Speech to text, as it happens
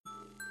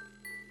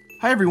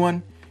Hi,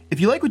 everyone. If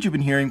you like what you've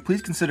been hearing,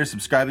 please consider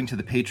subscribing to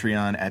the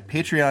Patreon at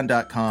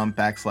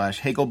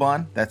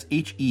patreon.com/Hegelbon. That's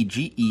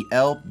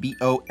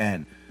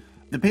Hegelbon.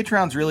 The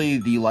Patreon's really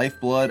the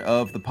lifeblood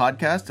of the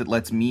podcast. It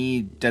lets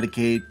me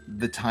dedicate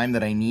the time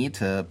that I need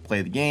to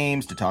play the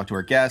games, to talk to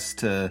our guests,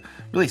 to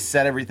really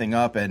set everything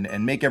up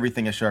and make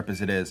everything as sharp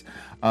as it is.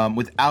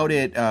 Without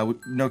it,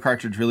 No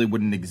Cartridge really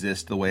wouldn't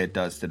exist the way it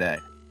does today.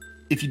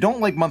 If you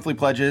don't like monthly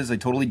pledges, I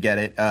totally get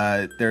it.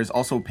 There's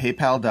also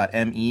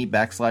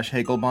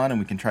paypal.me/Hegelbon, and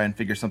we can try and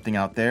figure something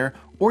out there.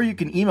 Or you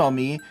can email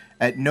me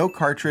at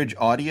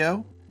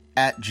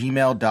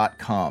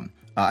nocartridgeaudio@gmail.com.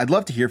 I'd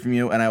love to hear from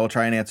you, and I will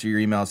try and answer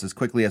your emails as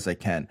quickly as I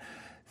can.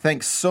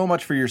 Thanks so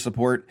much for your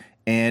support,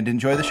 and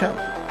enjoy the show.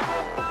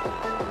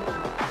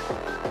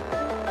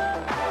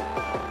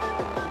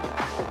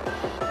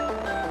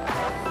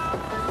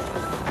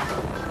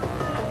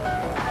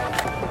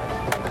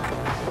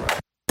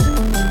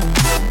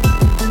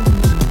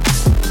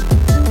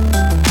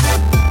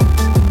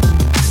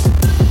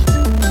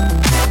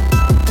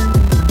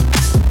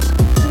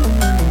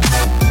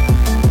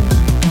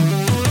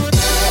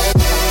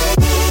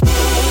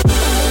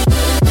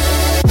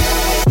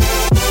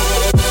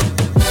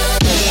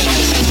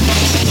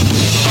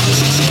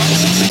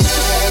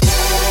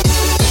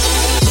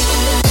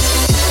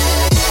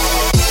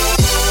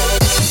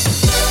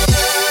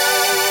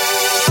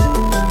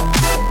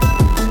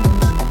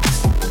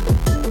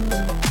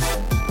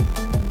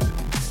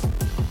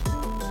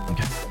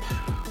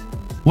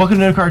 Welcome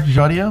to No Cartridge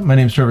Audio. My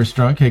name is Trevor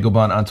Strunk,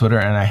 Hegelbon on Twitter,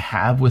 and I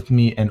have with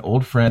me an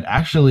old friend,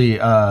 actually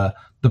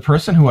the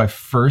person who I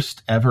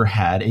first ever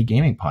had a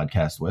gaming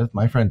podcast with,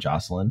 my friend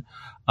Jocelyn,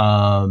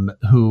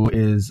 who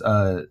is,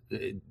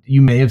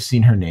 you may have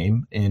seen her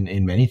name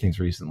in many things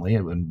recently,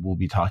 and we'll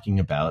be talking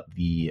about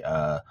the,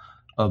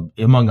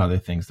 among other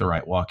things, the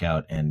Riot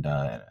Walkout and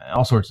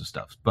all sorts of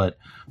stuff. But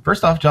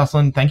first off,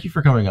 Jocelyn, thank you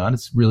for coming on.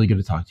 It's really good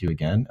to talk to you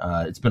again.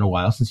 It's been a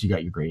while since you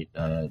got your great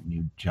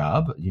new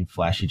job, your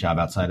flashy job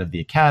outside of the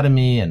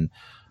academy and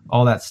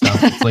all that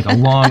stuff. It's like a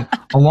long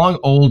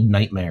old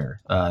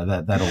nightmare,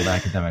 that old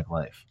academic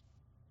life.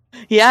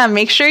 Yeah,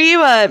 make sure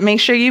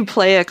you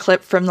play a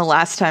clip from the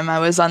last time I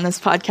was on this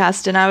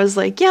podcast, and I was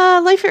like, yeah,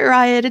 life at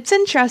Riot, it's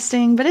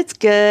interesting, but it's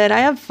good. I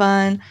have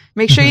fun.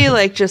 Make sure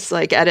you just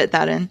edit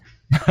that in.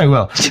 I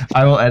will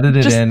edit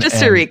it in. Just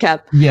to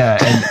recap. Yeah.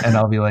 And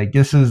I'll be like,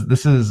 this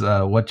is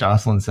what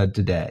Jocelyn said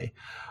today.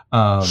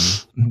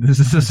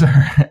 This is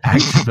her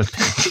active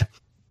opinion.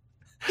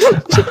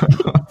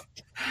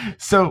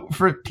 So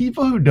for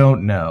people who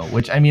don't know,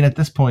 which I mean, at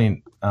this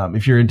point,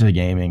 if you're into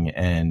gaming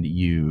and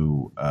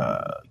you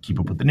keep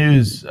up with the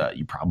news,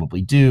 you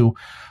probably do.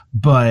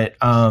 But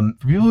for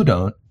people who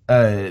don't,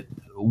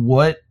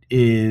 what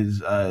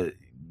is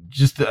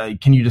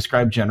can you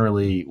describe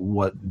generally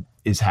what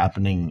is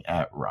happening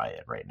at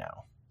Riot right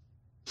now?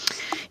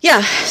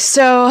 Yeah.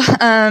 So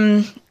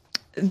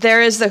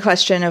there is the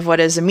question of what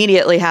is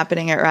immediately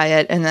happening at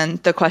Riot, and then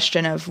the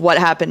question of what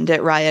happened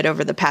at Riot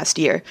over the past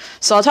year.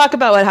 So I'll talk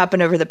about what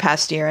happened over the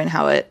past year and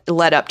how it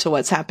led up to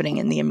what's happening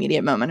in the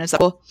immediate moment. Is that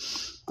cool?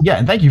 Yeah,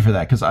 and thank you for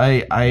that, because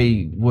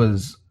I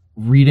was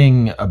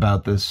reading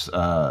about this,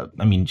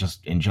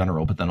 just in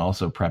general, but then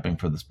also prepping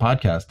for this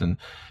podcast, and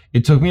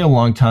it took me a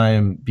long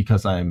time,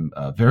 because I'm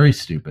very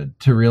stupid,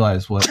 to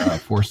realize what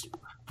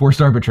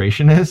forced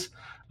arbitration is.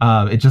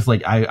 It just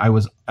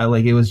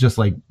it was just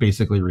like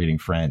basically reading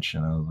French,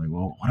 and I was like,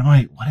 well, what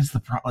is the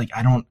problem?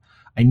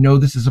 I know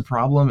this is a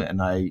problem,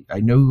 and I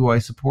know who I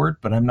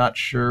support, but I'm not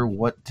sure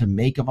what to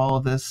make of all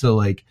of this. So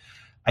I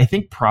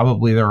think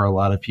probably there are a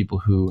lot of people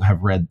who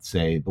have read,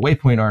 say, the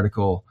Waypoint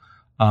article,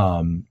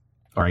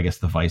 or I guess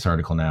the Vice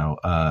article now,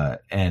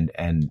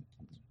 and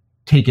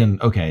taken,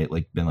 okay,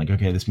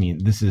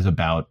 this is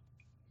about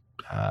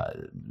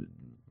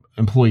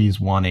employees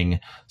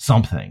wanting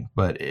something,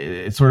 but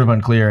it's sort of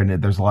unclear,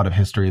 and there's a lot of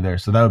history there,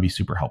 so that would be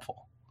super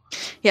helpful.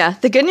 Yeah,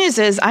 the good news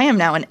is I am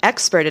now an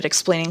expert at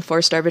explaining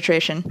forced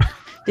arbitration,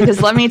 because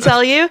let me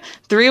tell you,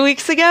 3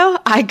 weeks ago,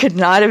 I could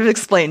not have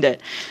explained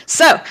it.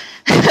 So,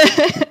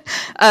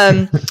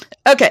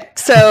 okay,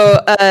 so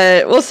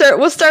we'll start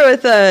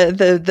with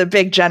the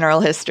big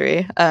general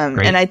history,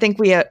 and I think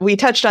we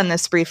touched on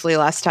this briefly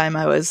last time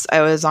I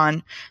was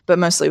on, but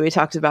mostly we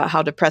talked about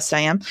how depressed I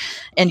am,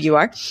 and you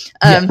are,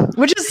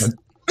 which is.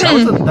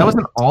 That was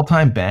an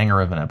all-time banger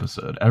of an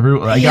episode. I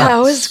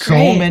got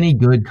so many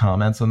good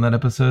comments on that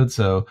episode,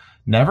 so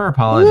never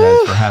apologize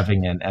for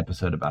having an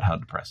episode about how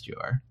depressed you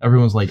are.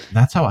 Everyone's like,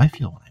 that's how I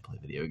feel when I play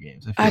video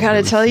games. I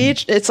gotta tell you,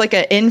 it's like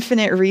an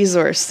infinite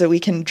resource that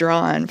we can draw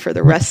on for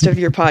the rest of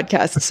your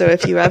podcast. So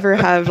if you ever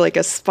have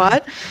a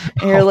spot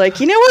and you're like,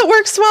 you know what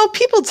works well?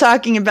 People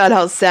talking about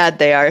how sad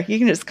they are. You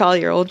can just call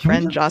your old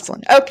friend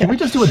Jocelyn. Okay. Can we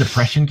just do a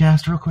depression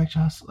cast real quick,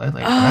 Jocelyn?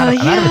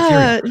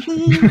 Yeah.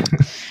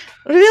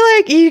 I'll be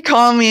like, you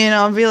call me and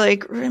I'll be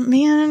like,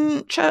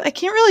 man, I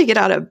can't really get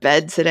out of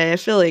bed today. I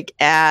feel like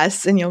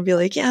ass. And you'll be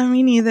like, yeah,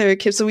 me neither.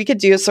 So we could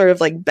do a sort of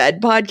bed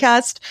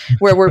podcast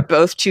where we're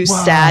both too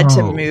sad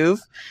to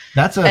move.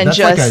 That's a new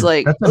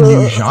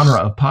genre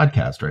of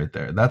podcast right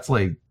there. That's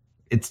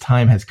its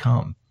time has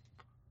come.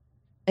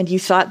 and you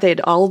thought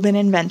they'd all been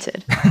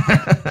invented.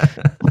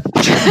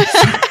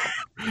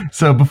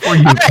 So before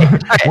you,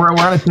 we're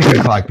on a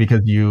ticking clock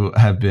because you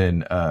have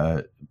been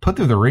put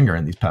through the ringer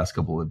in these past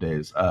couple of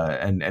days,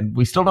 and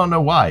we still don't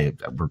know why.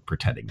 We're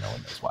pretending no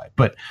one knows why,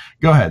 but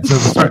go ahead. So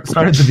start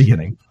at the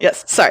beginning.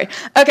 Yes, sorry.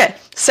 Okay,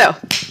 so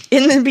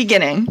in the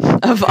beginning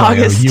of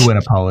August, I owe you an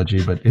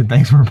apology, but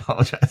thanks for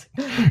apologizing.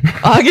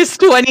 August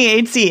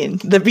 2018,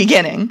 the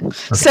beginning.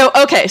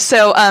 Okay.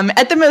 So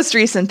at the most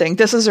recent thing,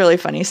 this was really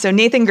funny. So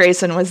Nathan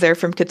Grayson was there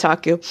from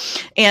Kotaku,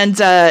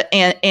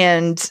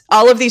 and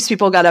all of these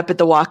people got up at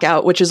the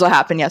walkout, which is what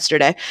happened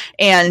yesterday,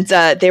 and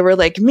they were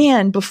like,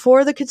 "Man,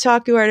 before the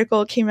Kotaku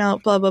article came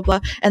out, blah blah blah,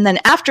 and then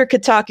after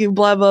Kotaku,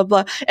 blah blah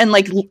blah," and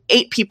like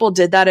 8 people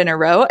did that in a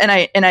row, and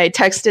I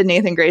texted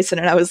Nathan Grayson,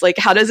 and I was like,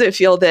 "How does it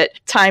feel that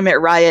time at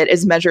Riot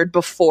is measured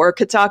before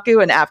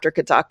Kotaku and after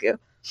Kotaku?"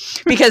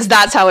 Because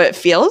that's how it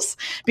feels.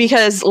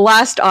 Because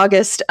last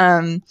August,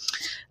 an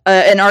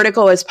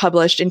article was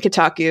published in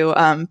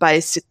Kotaku by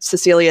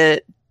Cecilia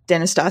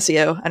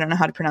D'Anastasio. I don't know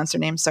how to pronounce her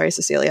name. Sorry,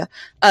 Cecilia.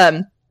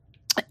 And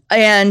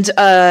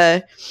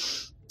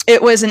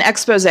it was an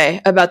expose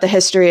about the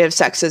history of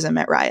sexism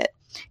at Riot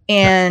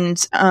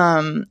and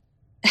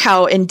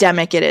how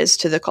endemic it is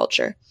to the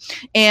culture.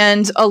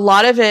 And a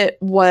lot of it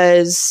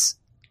was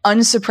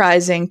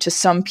unsurprising to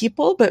some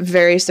people, but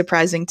very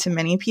surprising to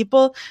many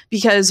people,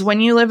 because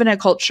when you live in a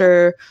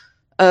culture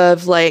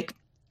of like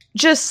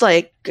just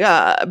like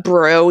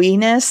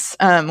broiness,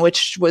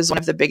 which was one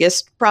of the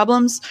biggest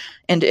problems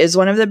and is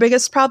one of the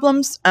biggest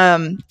problems,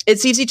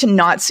 it's easy to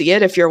not see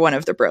it if you're one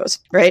of the bros,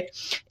 right?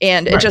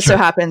 And it just so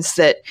happens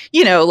that,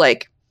 you know,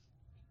 like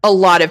a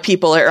lot of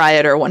people at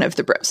Riot are one of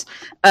the bros.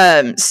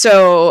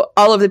 So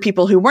all of the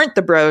people who weren't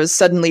the bros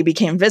suddenly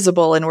became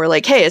visible and were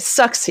like, "Hey, it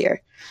sucks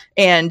here."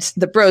 And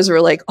the bros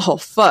were like, "Oh,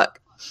 fuck."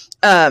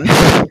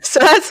 So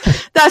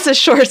that's a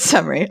short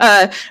summary,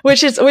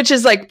 which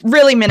is like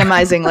really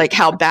minimizing like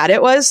how bad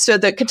it was. So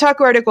the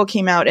Kotaku article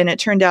came out, and it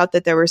turned out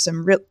that there were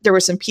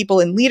some people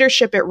in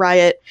leadership at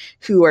Riot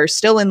who are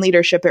still in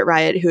leadership at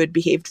Riot who had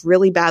behaved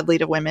really badly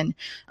to women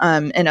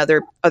and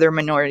other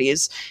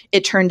minorities.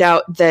 It turned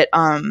out that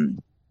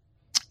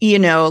you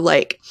know,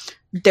 like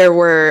there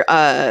were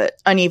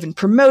uneven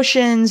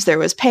promotions, there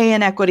was pay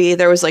inequity,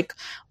 there was like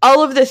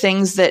all of the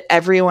things that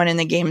everyone in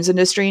the games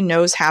industry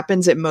knows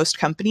happens at most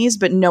companies,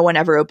 but no one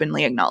ever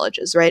openly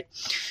acknowledges, right?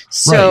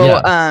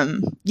 So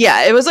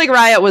it was like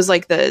Riot was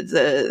like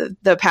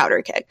the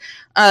powder keg.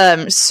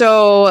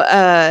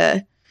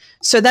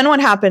 So then what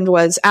happened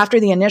was, after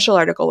the initial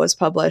article was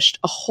published,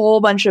 a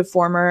whole bunch of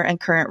former and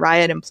current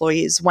Riot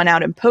employees went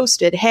out and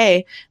posted,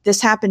 "Hey,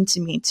 this happened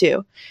to me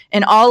too."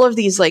 And all of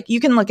these, like, you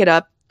can look it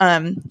up.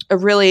 A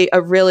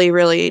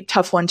really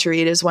tough one to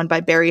read is one by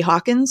Barry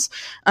Hawkins,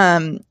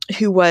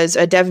 who was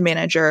a dev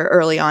manager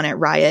early on at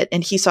Riot,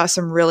 and he saw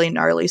some really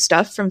gnarly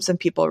stuff from some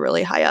people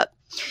really high up.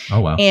 Oh,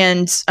 wow.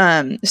 And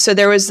so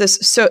there was this,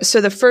 so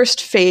the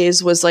first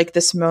phase was like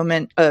this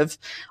moment of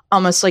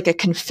almost like a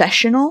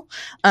confessional,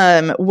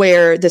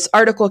 where this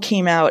article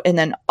came out, and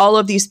then all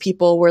of these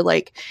people were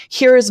like,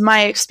 "Here is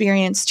my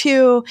experience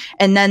too."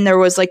 And then there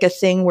was like a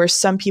thing where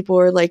some people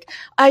were like,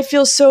 "I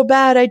feel so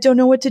bad. I don't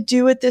know what to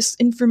do with this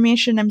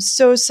information. I'm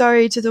so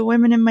sorry to the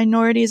women and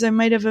minorities I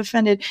might have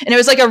offended." And it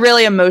was like a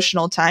really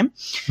emotional time.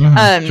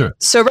 Sure.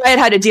 So Riot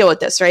had to deal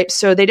with this, right?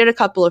 So they did a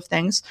couple of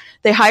things.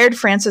 They hired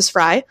Frances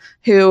Frye,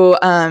 who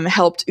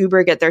helped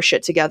Uber get their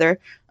shit together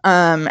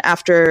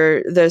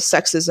after the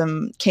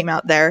sexism came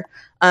out there.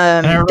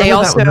 They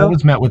also that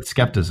was met with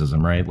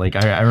skepticism, right? Like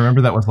I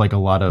remember that was like a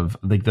lot of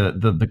like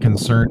the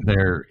concern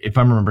there, if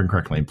I'm remembering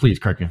correctly, and please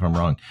correct me if I'm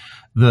wrong.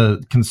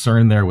 The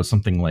concern there was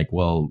something like,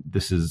 well,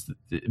 this is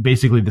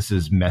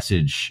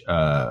message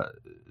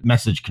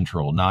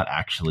control, not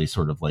actually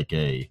sort of like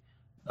a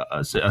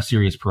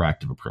serious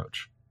proactive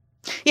approach.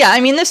 Yeah, I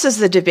mean, this is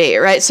the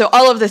debate, right? So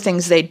all of the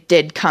things they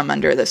did come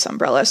under this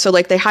umbrella. So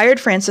like they hired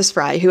Frances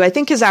Frye, who I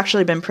think has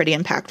actually been pretty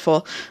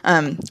impactful.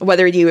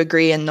 Whether you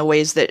agree in the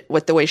ways that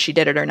with the way she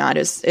did it or not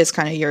is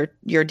kind of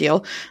your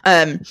deal.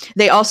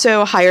 They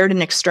also hired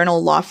an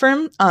external law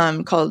firm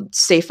called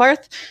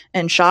Seyfarth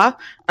and Shaw,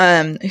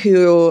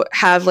 who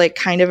have like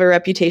kind of a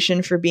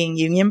reputation for being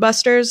union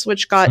busters,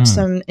 which got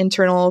some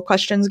internal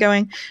questions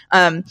going.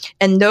 And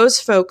those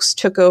folks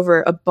took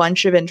over a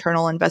bunch of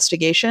internal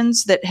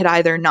investigations that had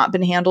either not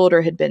been handled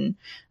or had been,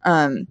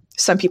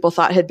 some people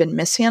thought had been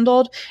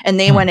mishandled. And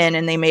they went in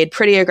and they made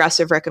pretty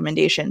aggressive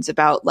recommendations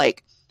about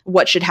like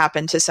what should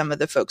happen to some of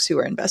the folks who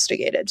were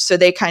investigated. So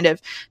they kind of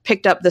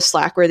picked up the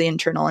slack where the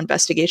internal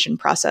investigation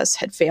process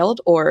had failed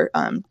or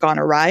gone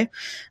awry.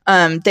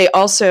 They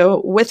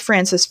also, with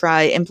Frances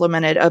Frye,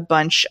 implemented a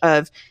bunch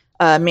of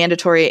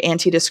mandatory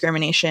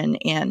anti-discrimination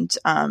and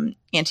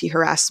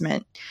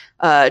anti-harassment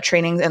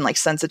trainings and like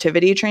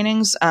sensitivity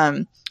trainings,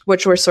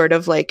 which were sort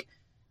of like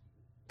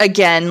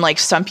again, like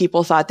some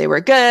people thought they were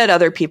good.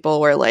 Other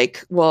people were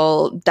like,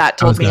 well, that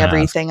told me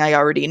everything I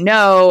already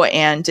know.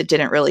 And it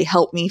didn't really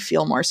help me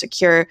feel more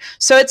secure.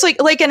 So it's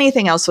like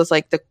anything else with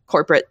like the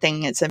corporate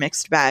thing, it's a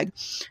mixed bag.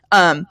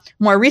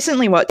 More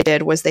recently, what they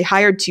did was they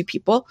hired 2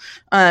 people.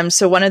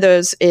 So one of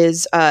those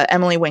is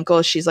Emily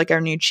Winkle. She's like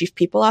our new chief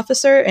people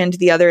officer. And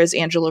the other is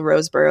Angela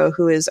Roseborough,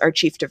 who is our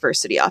chief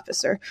diversity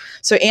officer.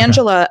 So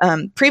Angela,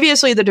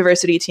 previously the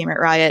diversity team at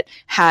Riot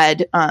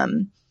had,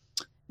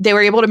 they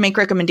were able to make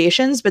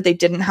recommendations, but they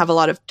didn't have a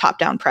lot of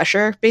top-down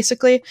pressure,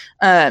 basically.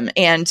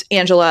 And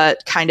Angela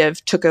kind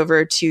of took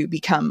over to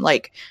become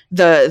like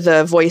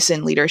the voice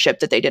in leadership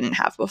that they didn't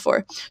have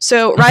before.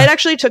 So Riot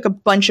actually took a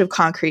bunch of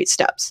concrete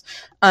steps.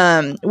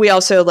 We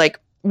also, like,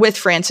 with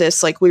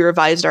Francis, like, we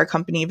revised our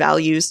company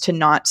values to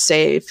not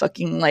say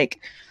fucking like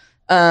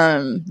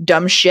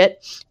dumb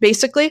shit,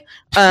 basically.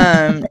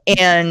 And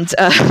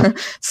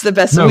it's the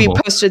best. Noble. We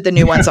posted the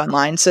new ones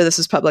online, so this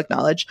is public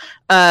knowledge.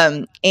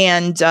 Okay,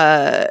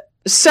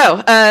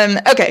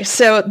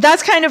 so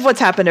that's kind of what's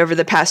happened over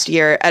the past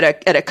year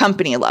at a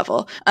company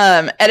level.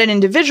 At an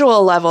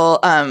individual level,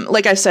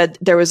 like I said,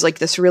 there was like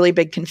this really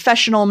big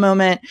confessional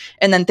moment,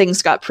 and then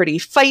things got pretty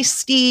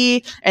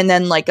feisty, and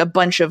then like a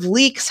bunch of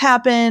leaks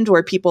happened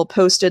where people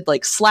posted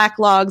like Slack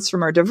logs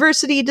from our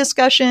diversity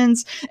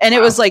discussions, and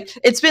it was like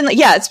it's been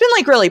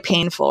like really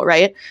painful,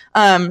 right?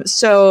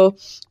 So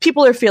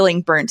people are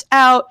feeling burnt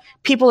out.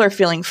 People are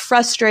feeling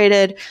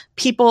frustrated.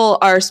 People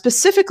are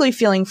specifically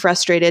feeling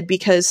frustrated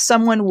because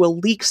someone will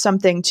leak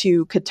something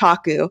to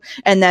Kotaku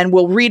and then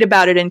we'll read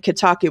about it in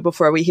Kotaku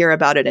before we hear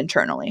about it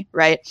internally,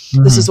 right?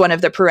 Mm-hmm. This is one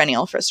of the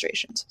perennial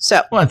frustrations.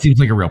 So, well, it seems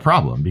like a real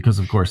problem because,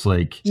 of course,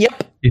 like,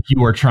 if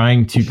you are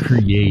trying to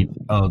create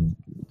a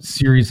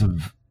series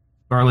of,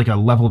 or like a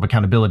level of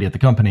accountability at the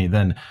company,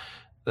 then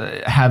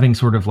having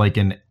sort of like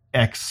an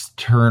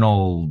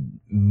external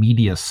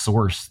media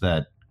source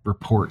that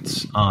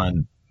reports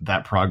on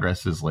that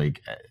progress is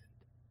like,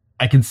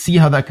 I can see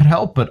how that could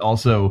help, but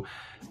also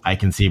I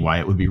can see why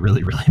it would be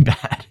really, really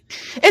bad.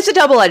 It's a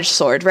double-edged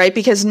sword, right?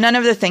 Because none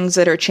of the things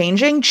that are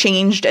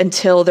changed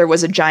until there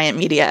was a giant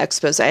media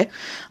expose.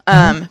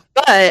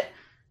 But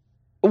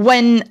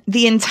when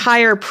the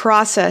entire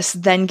process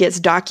then gets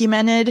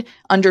documented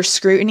under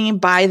scrutiny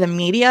by the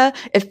media,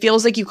 it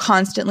feels like you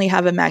constantly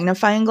have a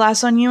magnifying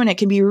glass on you, and it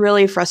can be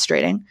really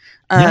frustrating.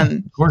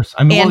 Of course.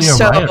 I mean,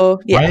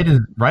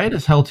 Riot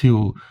is held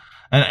to,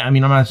 and I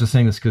mean, I'm not just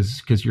saying this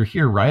because you're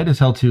here. Riot is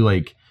held to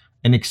like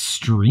an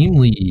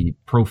extremely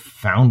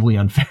profoundly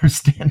unfair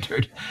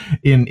standard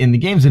in the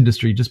games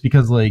industry, just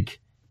because like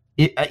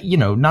it,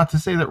 not to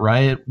say that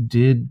Riot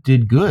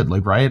did good,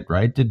 like Riot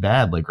did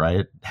bad, like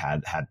Riot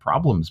had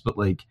problems, but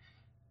like,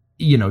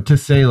 to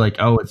say like,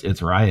 oh,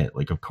 it's Riot,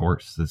 like, of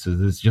course, this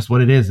is just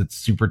what it is. It's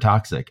super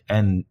toxic,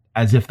 and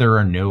as if there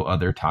are no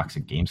other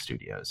toxic game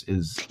studios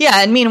is.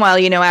 Yeah. And meanwhile,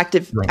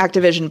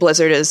 Activision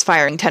Blizzard is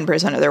firing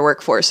 10% of their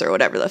workforce or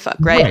whatever the fuck.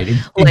 Right.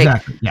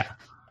 Exactly. Yeah.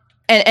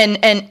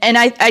 And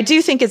I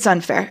do think it's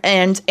unfair.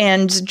 And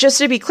just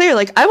to be clear,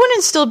 like, I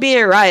wouldn't still be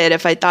at Riot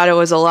if I thought it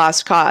was a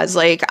lost cause.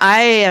 Like,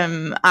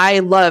 I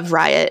love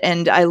Riot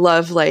and I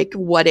love like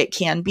what it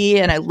can be.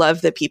 And I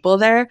love the people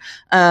there.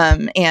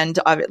 And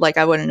like,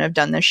 I wouldn't have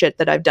done the shit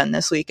that I've done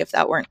this week if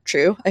that weren't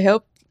true. I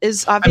hope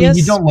is obvious. I mean,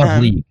 you don't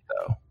love League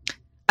though.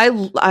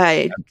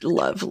 I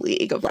love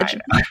League of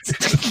Legends.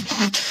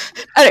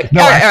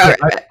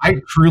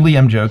 I truly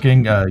am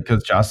joking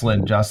because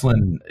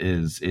Jocelyn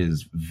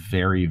is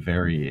very,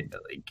 very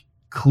like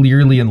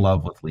clearly in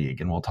love with League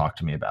and will talk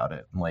to me about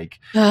it. Like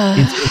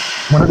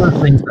it's one of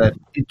those things that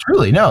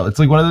it's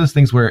like one of those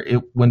things where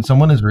when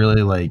someone is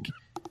really like,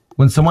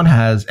 when someone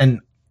has,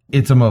 and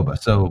it's a MOBA,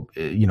 so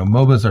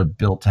MOBAs are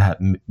built to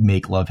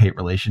make love-hate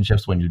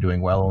relationships when you're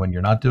doing well and when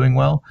you're not doing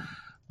well.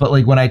 But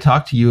like when I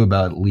talk to you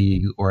about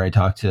League, or I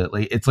talk to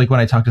it's like when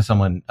I talk to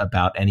someone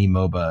about any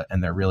MOBA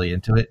and they're really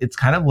into it, it's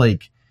kind of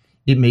like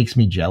it makes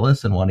me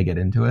jealous and want to get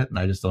into it, and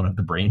I just don't have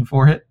the brain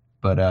for it.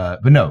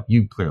 But no,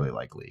 you clearly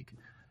like League.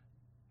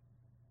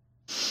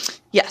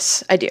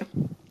 Yes, I do.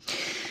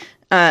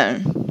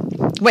 I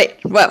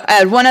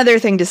had one other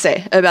thing to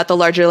say about the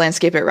larger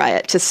landscape at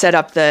Riot to set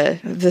up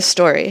the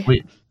story.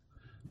 Wait.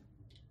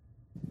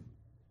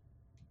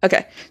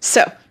 Okay,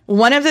 so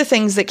one of the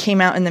things that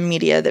came out in the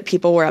media that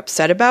people were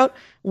upset about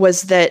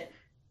was that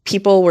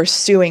people were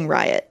suing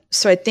Riot.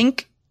 So I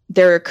think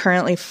there are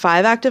currently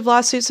 5 active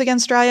lawsuits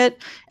against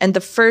Riot. And the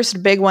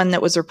first big one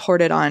that was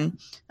reported on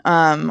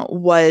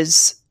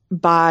was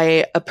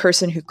by a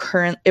person who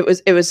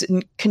it was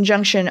in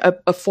conjunction,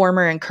 a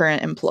former and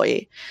current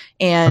employee.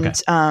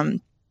 And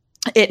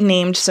it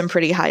named some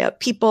pretty high up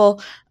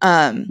people.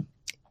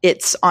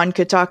 It's on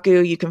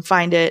Kotaku. You can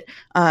find it.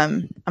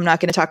 I'm not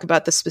going to talk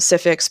about the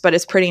specifics, but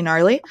it's pretty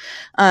gnarly.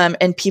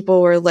 And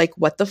people were like,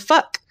 what the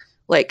fuck?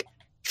 Like,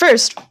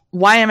 first,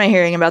 why am I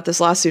hearing about this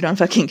lawsuit on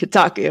fucking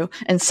Kotaku?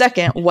 And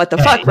second, what the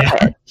fuck,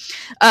 Riot?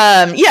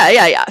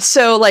 Yeah.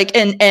 So like,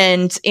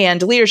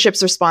 and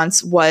leadership's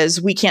response was,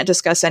 we can't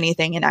discuss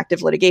anything in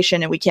active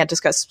litigation and we can't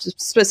discuss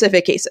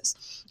specific cases.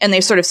 And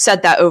they sort of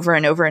said that over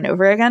and over and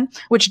over again,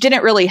 which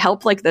didn't really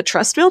help like the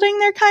trust building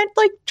they're kind of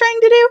like trying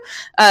to do.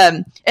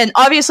 And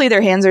obviously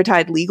their hands are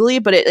tied legally,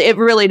 but it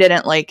really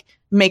didn't like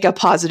make a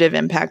positive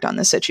impact on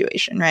the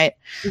situation, right?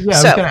 Yeah, I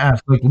was going to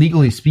ask, like,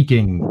 legally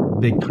speaking,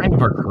 they kind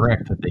of are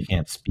correct that they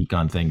can't speak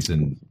on things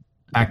in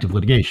active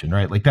litigation,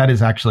 right? Like, that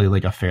is actually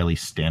like a fairly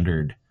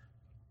standard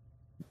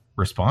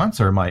response,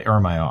 or am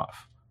I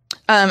off?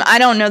 I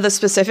don't know the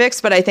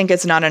specifics, but I think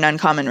it's not an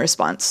uncommon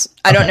response.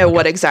 I don't know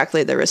what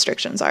exactly the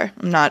restrictions are.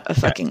 I'm not a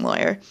fucking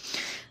lawyer.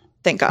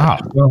 Thank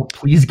God. Oh, well,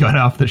 please get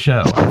off the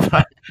show.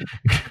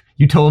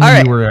 You told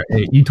me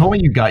you told me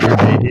you got your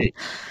JD.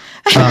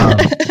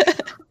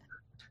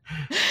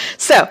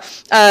 So,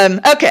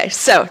 okay.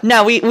 So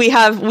now we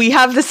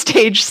have the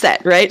stage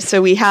set, right?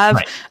 So we have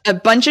a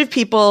bunch of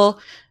people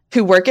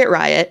who work at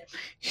Riot,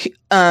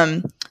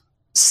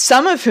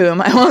 some of whom,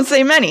 I won't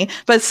say many,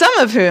 but some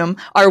of whom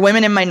are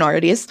women and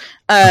minorities,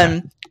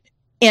 and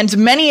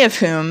many of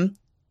whom,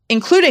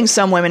 including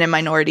some women and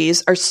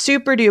minorities, are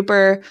super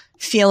duper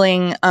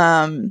feeling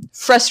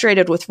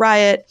frustrated with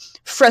Riot,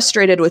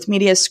 frustrated with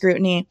media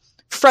scrutiny,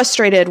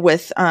 frustrated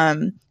with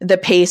the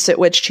pace at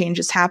which change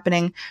is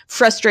happening,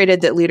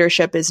 frustrated that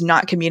leadership is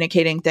not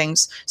communicating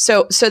things.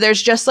 So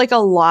there's just like a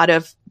lot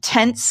of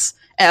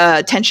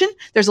tension.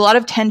 There's a lot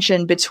of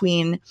tension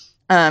between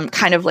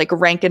kind of like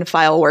rank and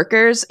file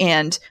workers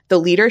and the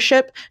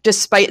leadership,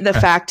 despite the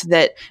fact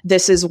that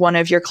this is one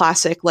of your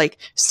classic like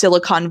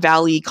Silicon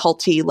Valley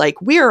culty, like,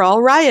 we're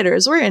all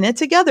rioters, we're in it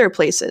together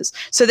places.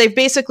 So they've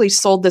basically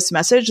sold this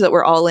message that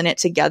we're all in it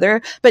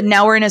together, but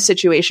now we're in a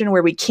situation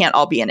where we can't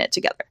all be in it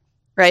together.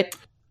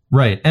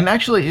 Right. And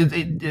actually,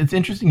 it's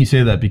interesting you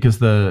say that, because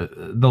the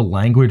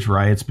language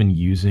Riot's been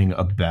using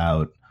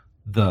about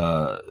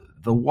the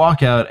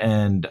walkout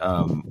and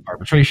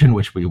arbitration,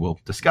 which we will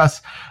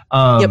discuss,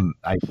 and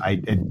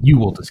you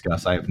will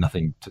discuss. I have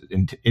nothing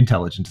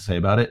intelligent to say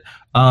about it.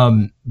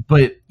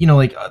 But you know,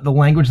 like the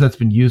language that's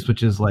been used,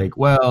 which is like,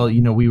 well,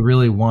 you know, we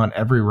really want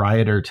every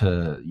rioter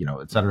to, you know,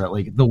 et cetera.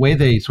 Like the way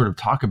they sort of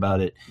talk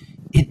about it,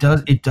 it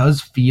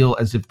does feel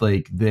as if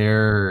like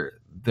they're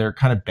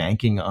kind of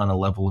banking on a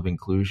level of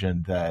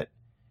inclusion that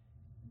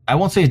I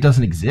won't say it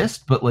doesn't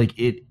exist, but like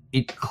it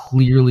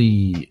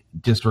clearly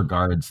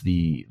disregards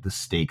the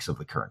stakes of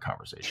the current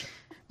conversation.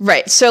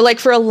 Right. So like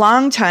for a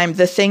long time,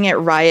 the thing at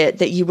Riot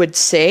that you would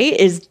say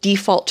is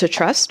default to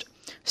trust.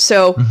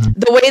 So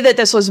the way that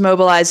this was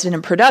mobilized in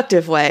a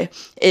productive way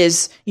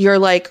is you're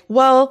like,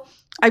 well,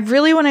 I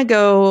really want to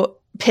go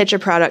pitch a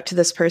product to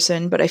this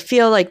person, but I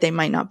feel like they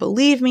might not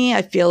believe me.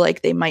 I feel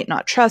like they might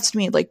not trust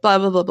me, like blah,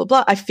 blah, blah, blah,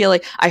 blah. I feel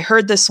like I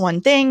heard this one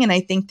thing and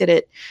I think that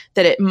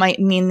it might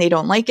mean they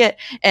don't like it.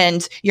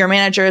 And your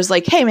manager is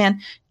like, hey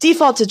man,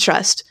 default to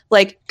trust,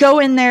 like go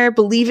in there,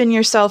 believe in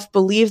yourself,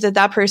 believe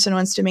that person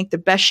wants to make the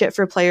best shit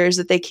for players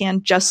that they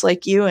can, just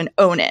like you, and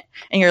own it.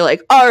 And you're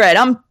like, all right,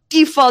 I'm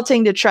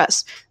defaulting to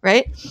trust.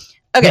 Right.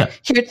 Okay.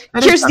 Yeah,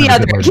 here's the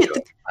other.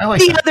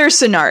 The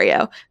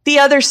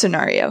other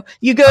scenario,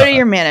 you go to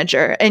your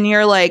manager and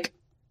you're like,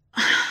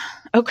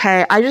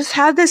 okay, I just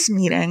had this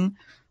meeting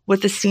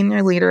with the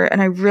senior leader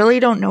and I really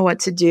don't know what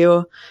to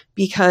do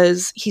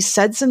because he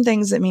said some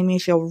things that made me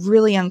feel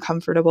really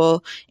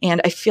uncomfortable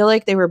and I feel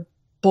like they were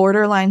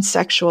borderline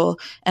sexual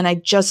and I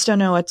just don't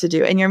know what to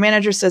do. And your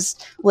manager says,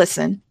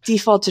 listen,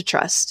 default to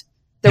trust.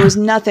 There was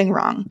nothing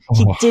wrong.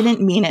 He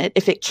didn't mean it.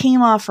 If it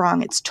came off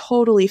wrong, it's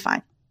totally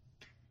fine.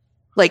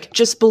 Like,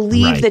 just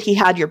believe that he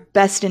had your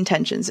best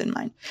intentions in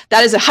mind.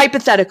 That is a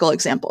hypothetical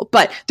example,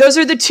 but those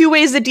are the two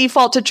ways that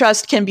default to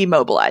trust can be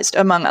mobilized,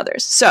 among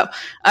others. So,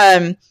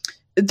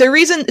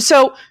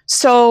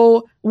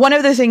 so one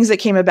of the things that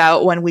came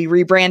about when we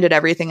rebranded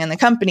everything in the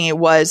company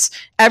was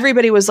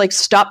everybody was like,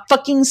 stop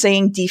fucking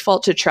saying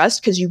default to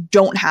trust because you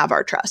don't have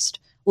our trust.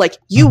 Like,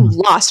 you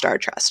lost our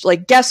trust.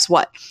 Like, guess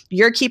what?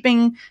 You're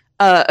keeping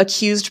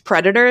accused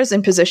predators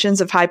in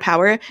positions of high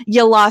power.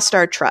 You lost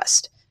our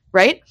trust,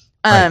 right?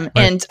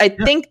 And I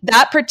think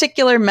that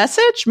particular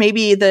message,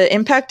 maybe the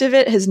impact of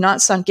it has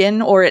not sunk in,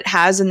 or it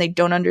has and they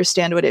don't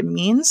understand what it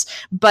means.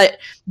 But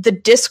the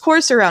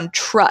discourse around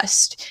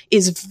trust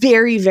is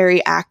very,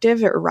 very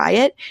active at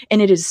Riot, and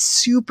it is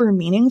super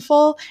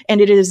meaningful.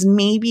 And it is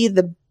maybe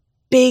the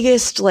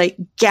biggest like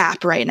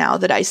gap right now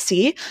that I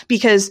see,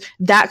 because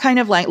that kind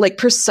of like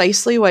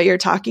precisely what you're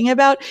talking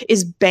about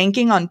is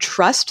banking on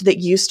trust that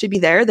used to be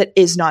there that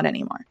is not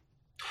anymore.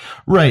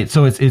 Right.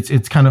 So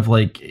it's kind of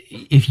like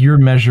if you're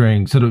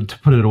measuring, so to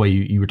put it away,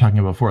 you were talking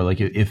about before, like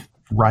if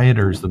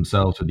rioters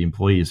themselves or the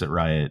employees at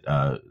Riot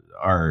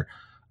are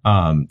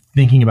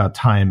thinking about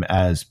time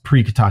as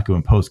pre-Kotaku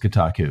and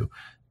post-Kotaku,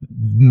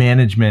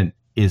 management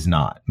is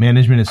not.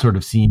 Management is sort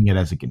of seeing it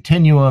as a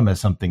continuum,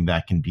 as something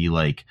that can be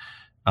like,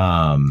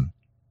 I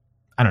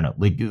don't know,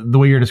 like the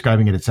way you're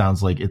describing it, it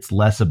sounds like it's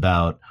less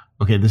about,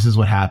 okay, this is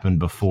what happened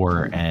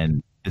before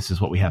and this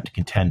is what we have to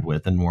contend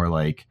with, and more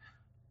like,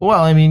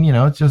 well, I mean,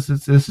 this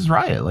is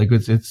Riot. Like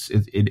it's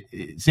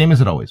same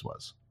as it always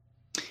was.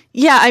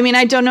 Yeah, I mean,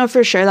 I don't know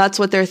for sure that's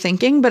what they're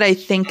thinking, but I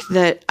think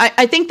that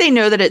I think they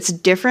know that it's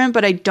different,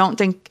 but I don't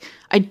think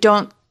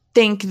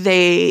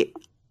they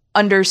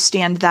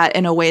understand that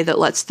in a way that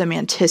lets them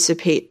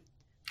anticipate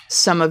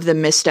some of the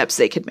missteps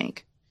they could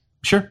make.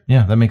 Sure.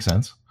 Yeah, that makes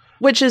sense.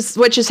 Which is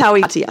how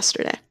we got to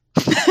yesterday.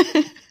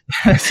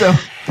 So,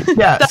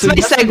 yeah. That's my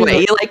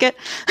segue. You like it?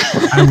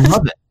 I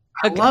love it.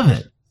 I love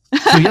it.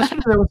 So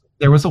yesterday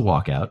there was a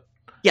walkout.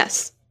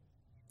 Yes.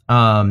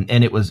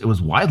 And it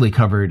was widely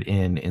covered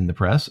in the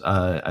press.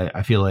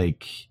 I feel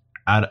like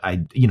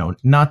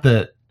not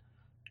that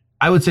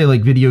I would say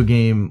like video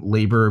game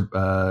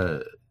labor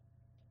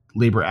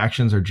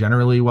actions are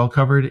generally well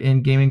covered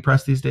in gaming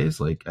press these days.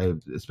 Like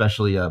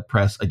especially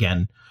press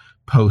again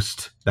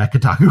post that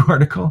Kotaku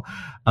article,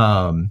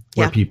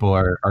 where people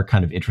are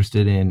kind of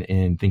interested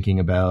in thinking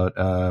about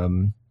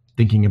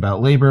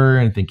labor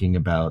and thinking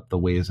about the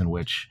ways in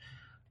which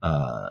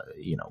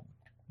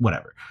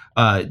whatever.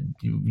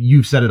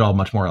 You've said it all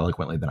much more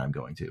eloquently than I'm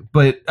going to,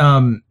 but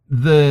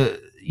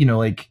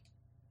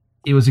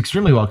it was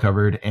extremely well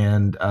covered,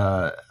 and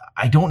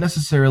I don't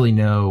necessarily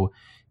know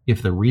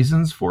if the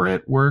reasons for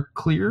it were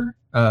clear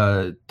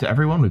to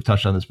everyone. We've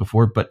touched on this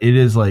before, but it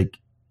is like,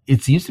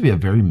 it seems to be a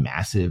very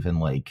massive and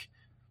like,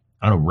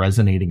 I don't know,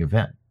 resonating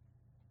event.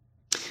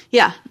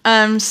 Yeah.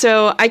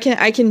 So I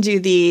can do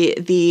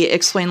the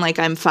explain like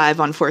I'm 5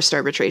 on forced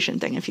arbitration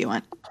thing if you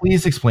want.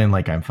 Please explain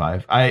like I'm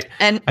 5.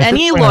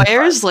 Any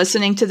lawyers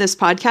listening to this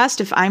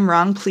podcast, if I'm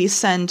wrong, please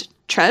send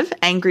Trev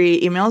angry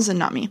emails and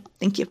not me.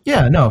 Thank you.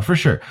 Yeah, no, for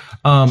sure.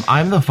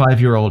 I'm the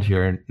 5-year-old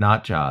here,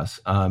 not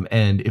Joss.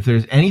 And if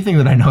there's anything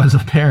that I know as a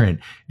parent,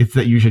 it's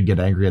that you should get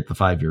angry at the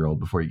 5-year-old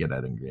before you get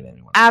angry at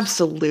anyone else.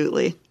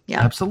 Absolutely. Yeah.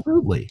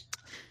 Absolutely.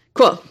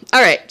 Cool.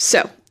 All right.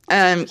 So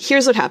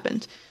here's what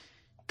happened.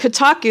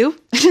 Kotaku,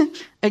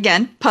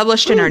 again,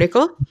 published an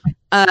article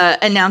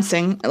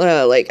announcing,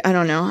 I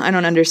don't know, I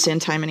don't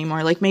understand time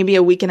anymore, like maybe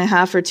a week and a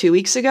half or 2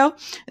 weeks ago,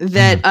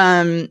 that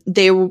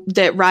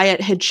that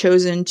Riot had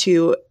chosen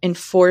to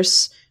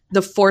enforce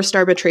the forced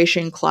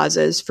arbitration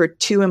clauses for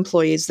 2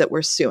 employees that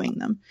were suing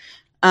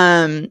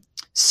them.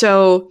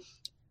 So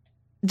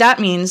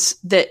that means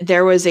that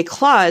there was a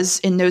clause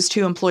in those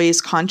 2 employees'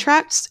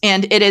 contracts,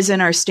 and it is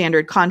in our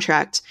standard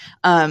contract,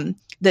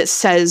 that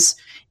says,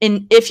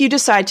 if you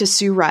decide to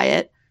sue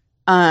Riot,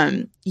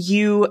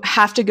 you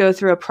have to go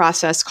through a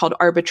process called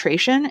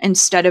arbitration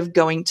instead of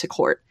going to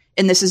court.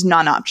 And this is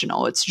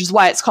non-optional. It's just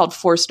why it's called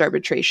forced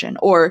arbitration.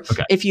 Or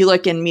if you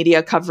look in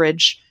media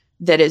coverage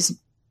that is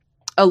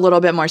a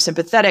little bit more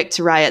sympathetic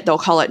to Riot, they'll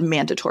call it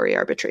mandatory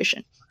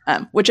arbitration,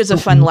 which is a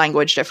fun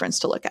language difference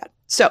to look at.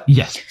 So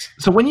yes.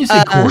 So when you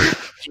say court,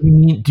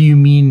 do you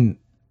mean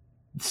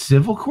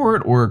civil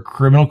court or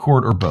criminal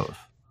court or both?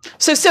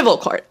 So civil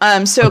court.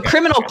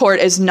 Criminal court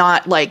is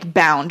not like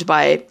bound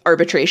by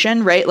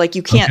arbitration, right? Like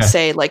you can't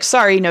say like,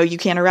 sorry, no, you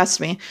can't arrest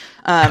me.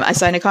 I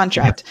signed a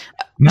contract.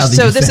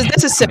 So this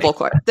is civil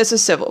court. This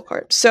is civil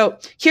court. So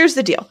here's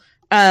the deal.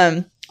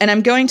 And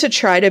I'm going to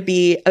try to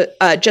be,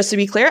 just to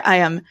be clear, I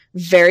am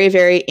very,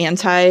 very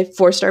anti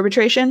forced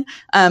arbitration.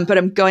 But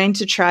I'm going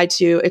to try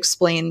to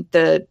explain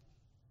the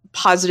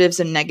positives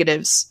and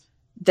negatives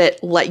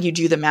that let you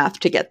do the math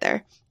to get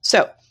there.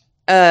 So,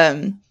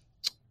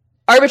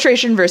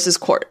 arbitration versus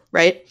court,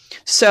 right?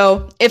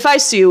 So if I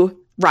sue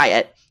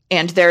Riot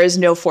and there is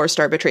no forced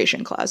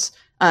arbitration clause,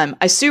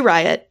 I sue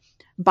Riot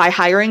by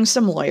hiring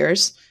some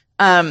lawyers.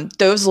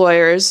 Those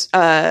lawyers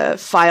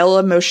file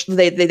a motion.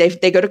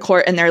 They go to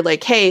court and they're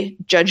like, "Hey,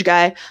 judge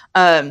guy,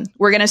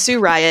 we're going to sue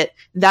Riot.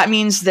 That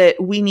means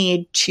that we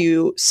need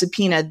to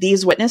subpoena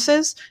these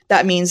witnesses.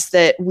 That means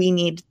that we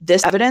need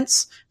this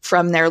evidence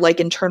from their like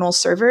internal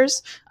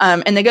servers."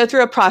 And they go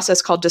through a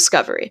process called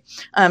discovery.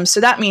 So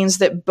that means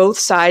that both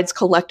sides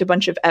collect a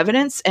bunch of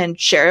evidence and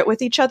share it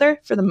with each other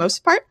for the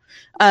most part.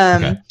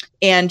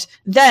 And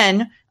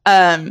then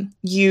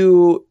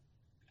you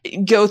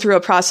go through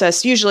a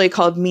process usually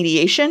called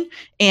mediation.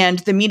 And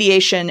the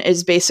mediation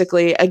is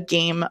basically a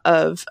game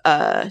of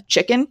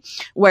chicken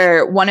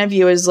where one of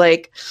you is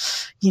like,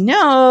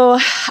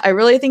 I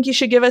really think you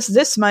should give us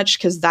this much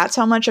because that's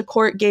how much a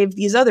court gave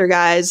these other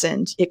guys.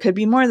 And it could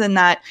be more than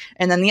that.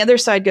 And then the other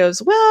side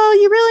goes,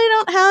 well, you really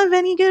don't have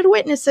any good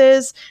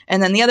witnesses.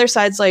 And then the other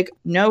side's like,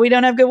 no, we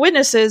don't have good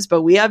witnesses,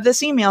 but we have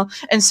this email.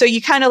 And so you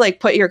kind of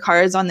like put your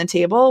cards on the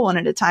table one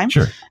at a time.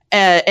 Sure.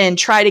 And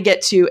try to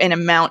get to an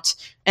amount.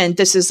 And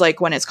this is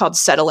like when it's called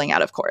settling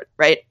out of court,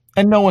 right?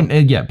 And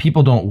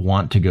people don't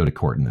want to go to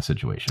court in this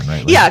situation,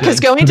 right? Like,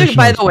 because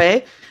by the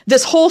way,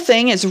 this whole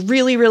thing is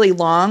really, really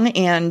long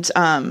and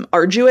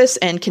arduous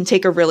and can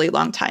take a really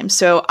long time.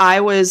 So I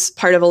was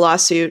part of a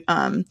lawsuit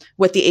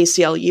with the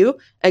ACLU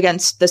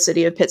against the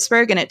city of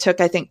Pittsburgh. And it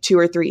took, I think, 2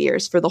 or 3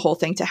 years for the whole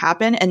thing to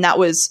happen. And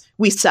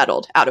we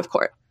settled out of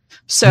court.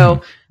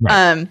 So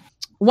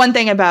one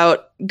thing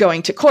about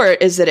going to court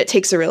is that it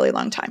takes a really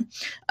long time.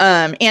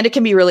 And it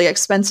can be really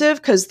expensive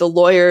because the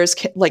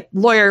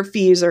lawyer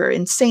fees are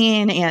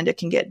insane, and it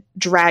can get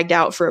dragged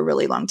out for a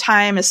really long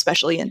time,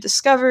 especially in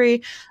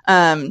discovery,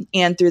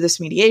 and through this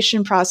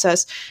mediation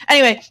process.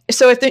 Anyway,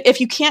 so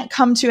if you can't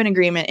come to an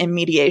agreement in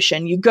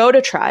mediation, you go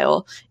to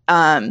trial,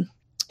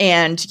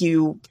 and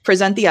you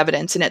present the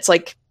evidence, and it's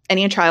like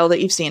any trial that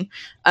you've seen.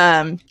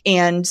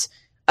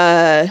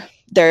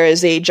 There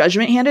is a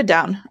judgment handed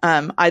down,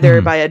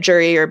 either by a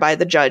jury or by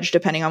the judge,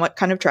 depending on what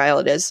kind of trial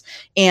it is.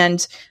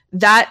 And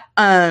that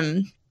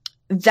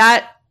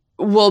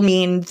will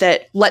mean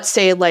that, let's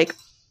say, like,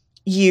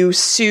 you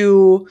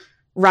sue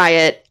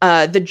Riot,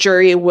 the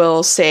jury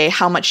will say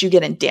how much you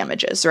get in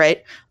damages,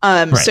 right?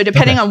 So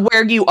depending on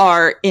where you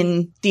are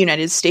in the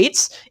United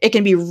States,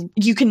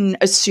 you can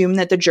assume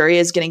that the jury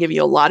is going to give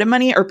you a lot of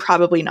money or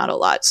probably not a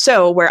lot.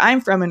 So where I'm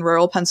from in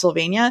rural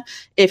Pennsylvania,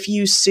 if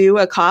you sue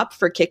a cop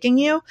for kicking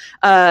you,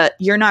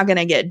 you're not going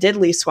to get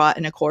diddly squat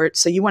in a court.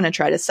 So you want to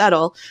try to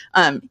settle.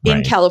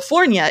 In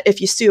California,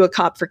 if you sue a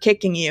cop for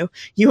kicking you,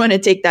 you want to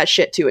take that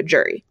shit to a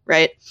jury,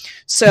 right?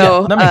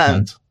 So that makes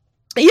sense.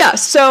 Yeah.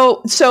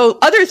 So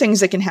other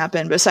things that can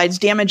happen besides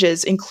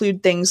damages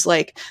include things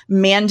like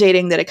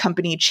mandating that a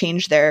company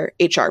change their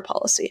HR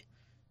policy.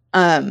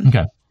 And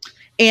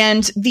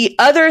the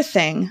other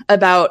thing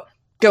about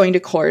going to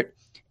court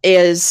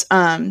is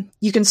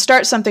you can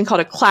start something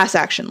called a class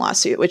action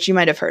lawsuit, which you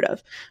might have heard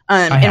of.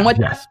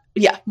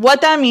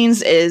 What that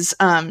means is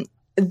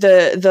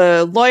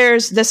the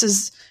lawyers, this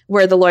is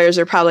where the lawyers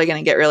are probably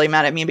going to get really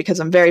mad at me because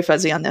I'm very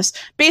fuzzy on this.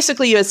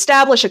 Basically, you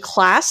establish a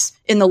class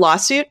in the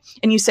lawsuit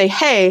and you say,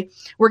 hey,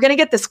 we're going to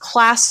get this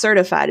class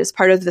certified as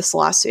part of this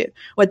lawsuit.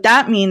 What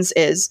that means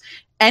is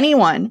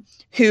anyone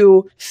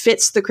who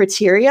fits the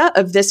criteria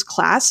of this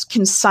class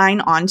can sign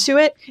onto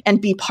it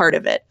and be part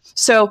of it.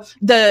 So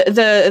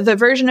the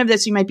version of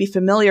this you might be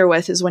familiar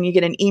with is when you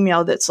get an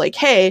email that's like,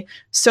 hey,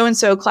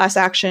 so-and-so class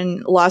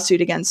action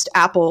lawsuit against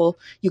Apple,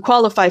 you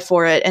qualify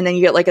for it, and then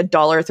you get like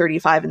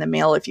 $1.35 in the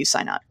mail if you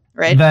sign up,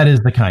 right? That is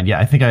the kind. Yeah,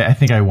 I think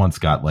I once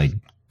got like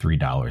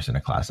 $3 in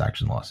a class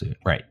action lawsuit.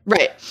 Right.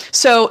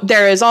 So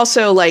there is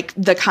also like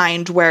the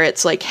kind where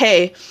it's like,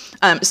 hey,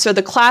 so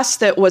the class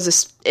that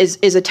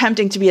is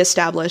attempting to be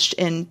established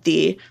in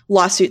the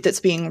lawsuit that's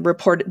being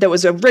reported, that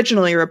was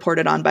originally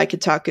reported on by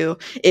Kotaku,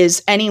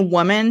 is any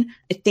woman,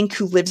 I think,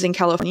 who lives in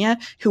California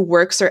who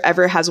works or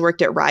ever has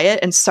worked at Riot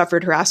and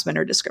suffered harassment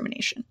or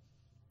discrimination.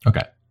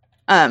 Okay.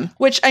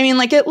 Which, I mean,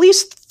 like, at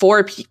least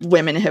 4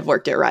 women have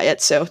worked at Riot,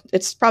 so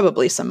it's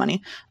probably some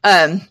money.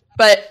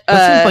 But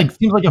that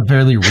seems like a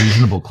fairly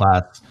reasonable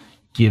class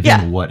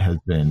given what has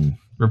been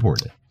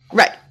reported.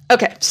 Right.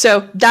 Okay.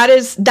 So that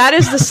is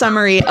the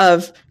summary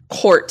of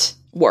court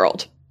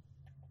world.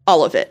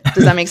 All of it.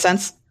 Does that make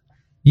sense?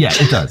 Yeah,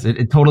 it does.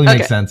 It totally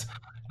makes sense.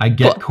 I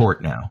get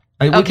court now.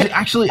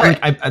 Actually,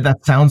 that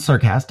sounds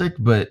sarcastic,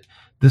 but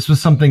this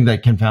was something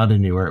that confounded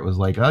me where it was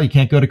like, oh, you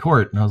can't go to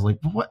court. And I was like,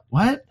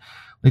 what?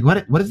 Like,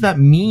 what does that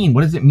mean?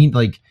 What does it mean?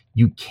 Like,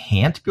 you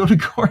can't go to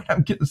court?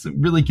 I'm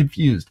really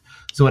confused.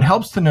 So it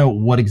helps to know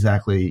what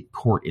exactly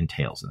court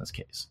entails in this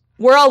case.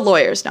 We're all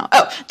lawyers now.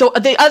 Oh,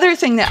 the other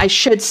thing that I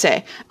should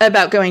say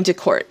about going to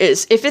court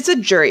is if it's a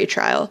jury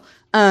trial,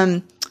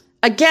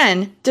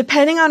 again,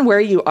 depending on where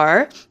you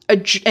are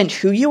and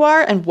who you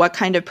are and what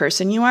kind of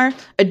person you are,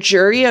 a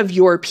jury of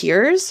your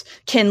peers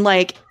can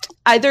like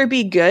either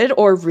be good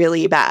or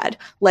really bad.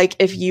 Like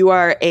if you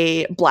are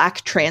a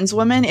Black trans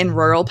woman in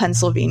rural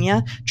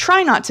Pennsylvania,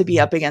 try not to be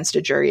up against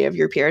a jury of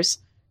your peers,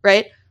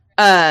 right?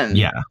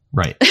 Yeah,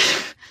 right.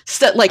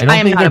 So, like, I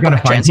am not a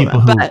Black trans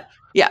woman, but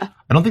yeah.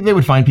 I don't think they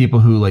would find people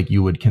who like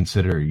you would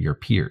consider your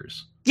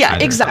peers. Yeah,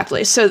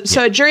 exactly. So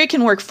a jury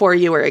can work for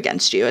you or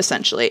against you,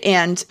 essentially.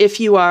 And if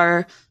you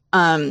are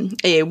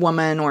a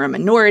woman or a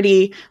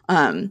minority,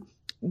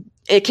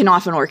 it can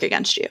often work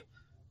against you.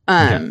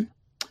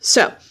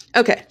 So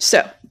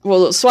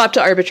we'll swap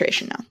to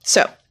arbitration now.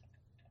 So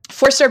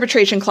forced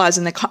arbitration clause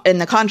in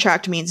the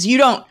contract means you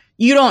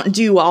don't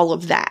do all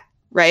of that,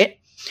 right?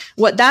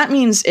 What that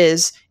means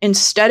is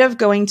instead of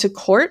going to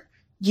court,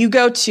 you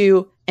go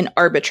to an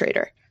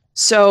arbitrator.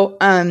 So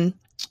an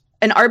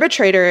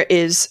arbitrator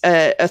is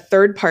a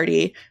third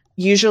party,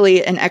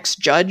 usually an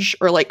ex-judge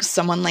or like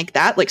someone like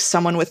that, like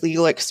someone with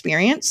legal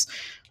experience.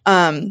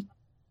 And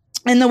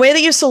the way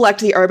that you select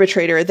the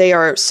arbitrator, they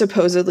are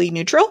supposedly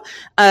neutral.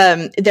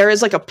 There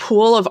is like a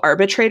pool of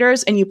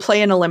arbitrators and you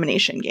play an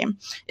elimination game.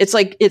 It's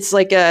like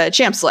a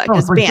champ select.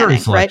 It's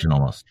banning, right?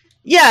 Almost.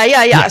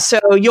 Yeah. So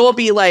you'll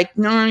be like,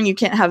 no, you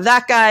can't have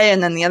that guy.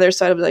 And then the other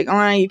side will be like,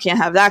 oh, you can't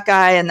have that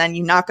guy. And then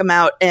you knock them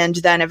out. And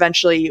then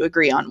eventually you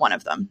agree on one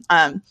of them.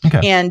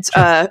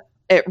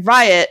 At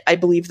Riot, I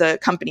believe the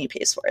company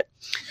pays for it.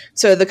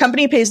 So the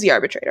company pays the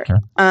arbitrator.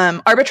 Sure.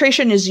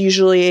 Arbitration is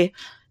usually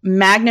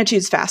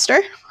magnitudes faster,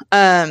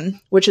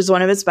 which is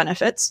one of its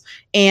benefits.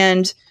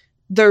 And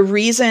the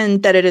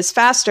reason that it is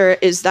faster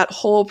is that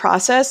whole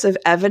process of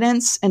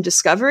evidence and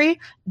discovery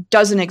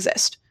doesn't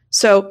exist.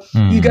 So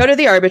you go to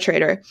the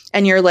arbitrator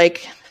and you're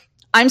like,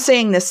 I'm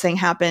saying this thing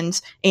happened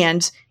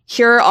and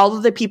here are all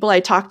of the people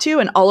I talked to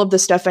and all of the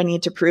stuff I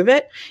need to prove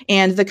it.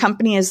 And the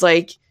company is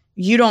like,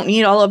 you don't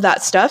need all of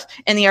that stuff.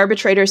 And the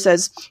arbitrator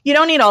says, you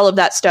don't need all of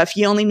that stuff.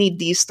 You only need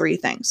these 3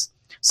 things.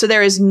 So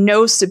there is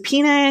no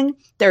subpoenaing.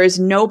 There is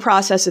no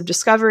process of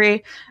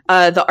discovery.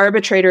 The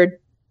arbitrator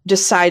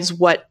decides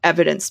what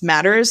evidence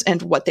matters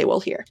and what they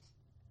will hear.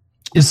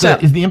 Is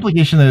the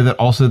implication there that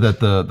also that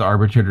the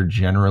arbitrator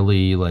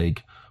generally,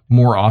 like,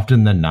 more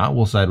often than not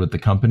will side with the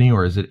company,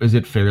 or is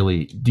it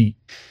fairly deep?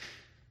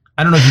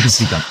 I don't know if you can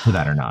speak up to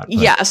that or not. But.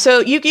 Yeah, so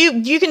you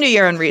can do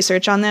your own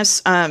research on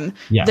this.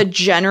 The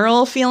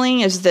general feeling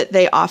is that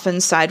they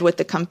often side with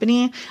the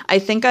company. I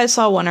think I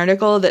saw one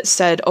article that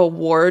said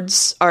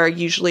awards are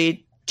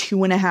usually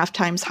 2.5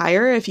 times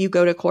higher if you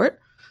go to court.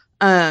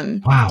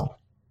 Wow.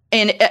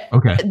 And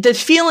the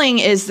feeling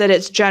is that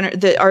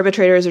the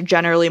arbitrators are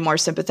generally more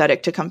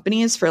sympathetic to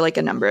companies for like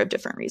a number of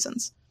different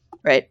reasons,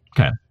 right?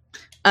 Okay.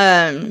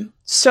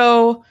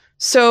 So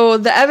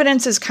the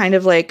evidence is kind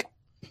of like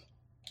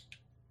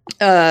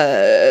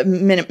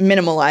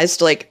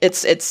minimalized. Like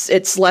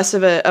it's less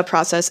of a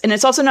process, and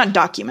it's also not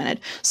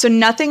documented. So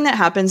nothing that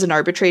happens in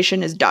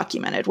arbitration is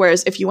documented.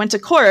 Whereas if you went to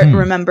court,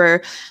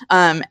 remember,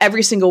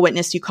 every single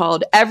witness you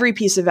called, every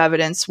piece of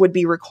evidence would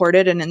be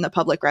recorded and in the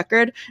public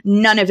record.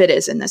 None of it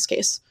is in this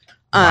case.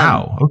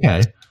 Wow.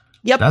 Okay.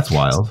 Yep. That's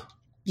wild.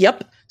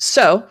 Yep.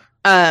 So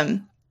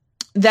then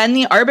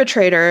the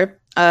arbitrator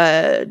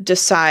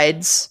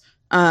decides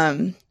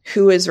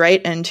who is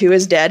right and who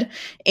is dead,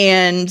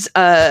 and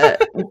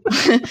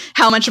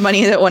how much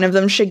money that one of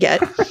them should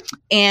get.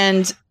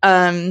 And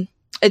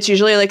it's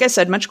usually, like I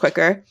said, much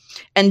quicker.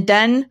 And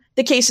then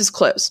the case is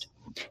closed.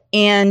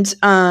 And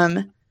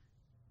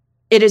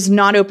it is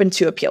not open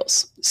to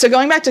appeals. So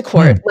going back to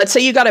court, let's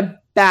say you got a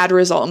bad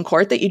result in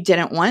court that you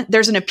didn't want.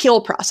 There's an appeal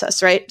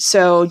process, right?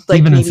 So like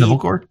even in civil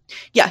court?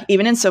 Yeah,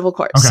 even in civil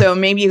court. Okay. So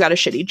maybe you got a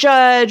shitty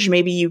judge.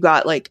 Maybe you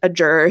got like a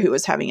juror who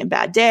was having a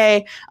bad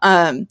day.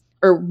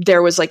 Or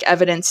there was like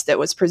evidence that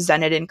was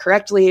presented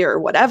incorrectly or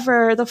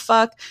whatever the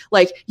fuck.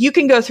 Like you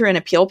can go through an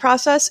appeal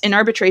process. In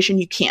arbitration,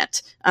 you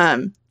can't.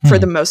 For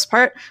the most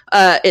part,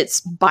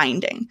 it's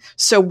binding.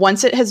 So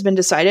once it has been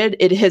decided,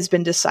 it has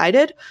been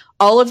decided.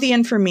 All of the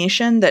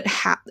information that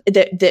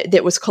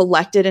was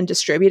collected and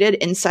distributed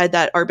inside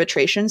that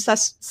arbitration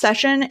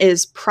session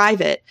is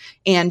private,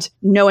 and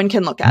no one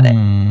can look at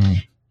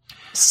it.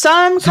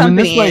 Some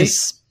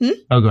companies.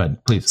 Oh, go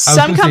ahead, please.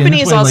 Some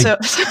companies also.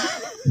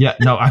 Yeah,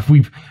 no,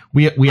 we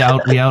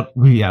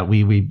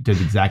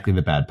did exactly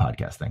the bad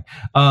podcast thing.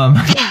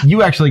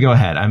 You actually go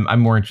ahead. I'm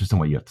more interested in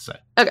what you have to say.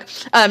 Okay.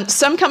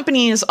 Some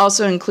companies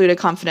also include a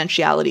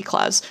confidentiality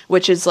clause,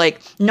 which is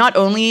like, not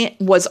only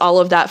was all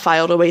of that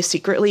filed away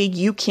secretly,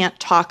 you can't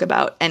talk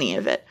about any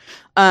of it.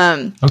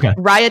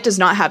 Riot does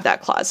not have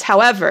that clause.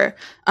 However,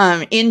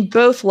 in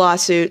both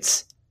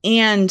lawsuits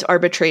and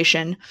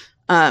arbitration,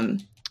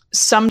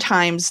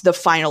 sometimes the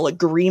final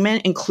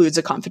agreement includes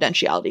a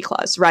confidentiality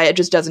clause. Riot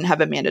just doesn't have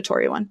a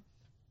mandatory one.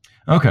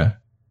 Okay.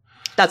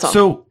 That's all.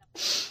 So,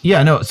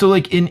 yeah, no. So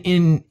like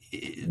in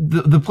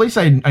the place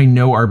I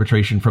know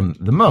arbitration from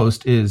the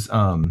most is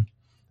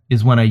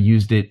when I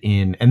used it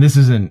in, and this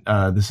isn't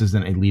a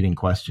leading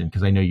question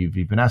because I know you've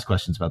been asked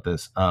questions about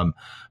this.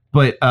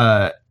 But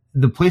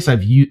the place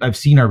I've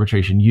seen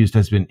arbitration used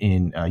has been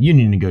in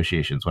union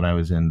negotiations when I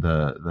was in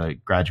the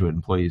graduate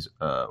employees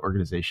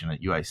organization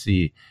at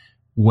UIC,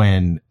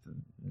 when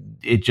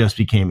it just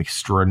became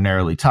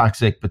extraordinarily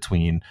toxic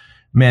between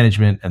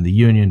management and the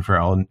union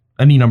for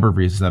any number of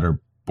reasons that are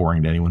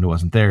boring to anyone who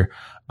wasn't there.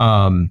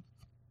 And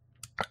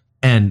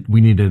we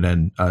needed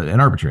an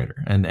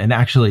arbitrator. And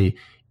actually,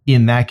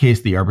 in that case,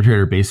 the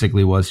arbitrator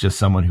basically was just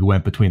someone who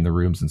went between the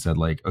rooms and said,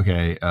 like,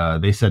 okay,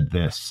 they said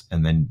this,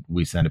 and then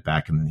we send it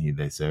back, and then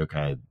they say,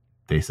 okay,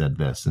 they said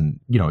this. And,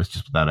 it's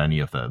just without any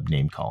of the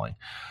name calling.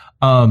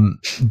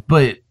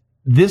 But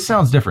this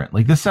sounds different.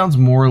 Like, this sounds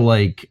more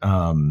like,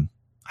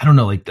 I don't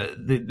know, like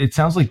it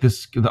sounds like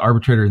the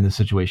arbitrator in this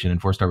situation,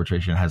 enforced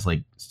arbitration, has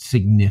like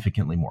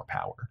significantly more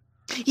power.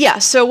 Yeah.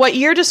 So what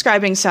you're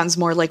describing sounds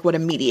more like what a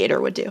mediator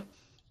would do.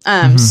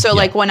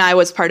 Like when I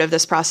was part of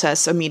this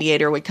process, a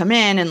mediator would come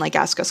in and like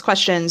ask us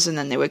questions, and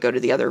then they would go to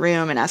the other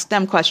room and ask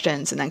them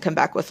questions, and then come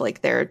back with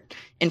like their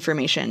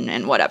information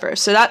and whatever.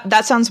 So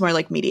that sounds more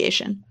like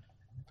mediation.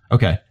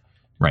 Okay.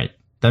 Right.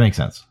 That makes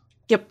sense.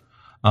 Yep.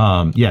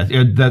 I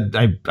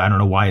don't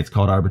know why it's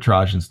called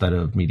arbitrage instead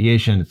of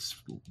mediation. It's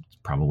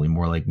probably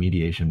more like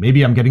mediation.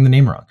 Maybe I'm getting the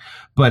name wrong,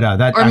 but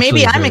or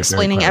maybe I'm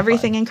explaining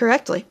everything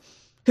incorrectly.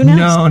 Who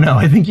knows? No.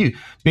 I think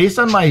based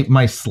on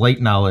my slight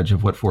knowledge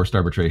of what forced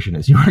arbitration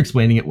is, you are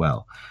explaining it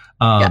well.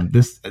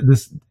 This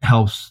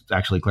helps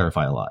actually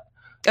clarify a lot.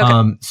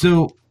 Okay.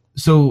 So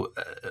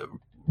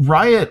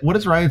Riot, what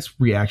has Riot's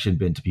reaction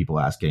been to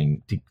people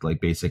asking to like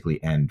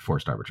basically end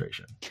forced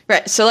arbitration?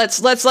 Right. So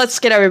let's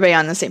get everybody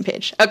on the same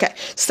page. Okay.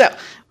 So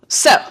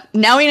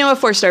now we know what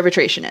forced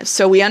arbitration is.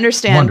 So we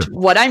understand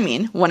what I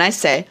mean when I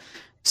say,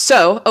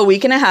 so a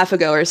week and a half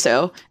ago or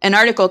so, an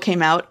article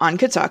came out on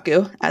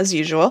Kotaku, as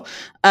usual,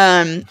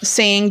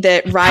 saying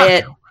that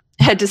Riot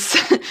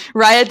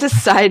Riot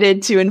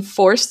decided to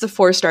enforce the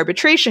forced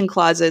arbitration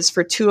clauses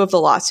for 2 of the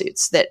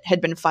lawsuits that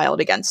had been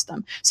filed against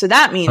them. So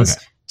that means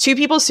 2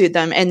 people sued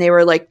them, and they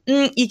were like,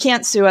 you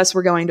can't sue us.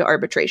 We're going to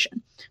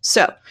arbitration.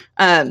 So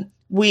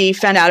we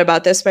found out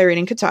about this by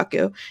reading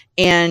Kotaku,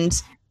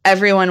 and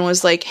everyone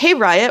was like, hey,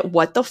 Riot,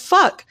 what the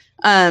fuck?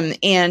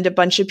 And a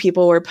bunch of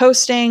people were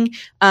posting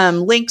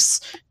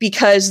links,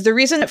 because the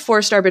reason that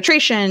forced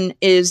arbitration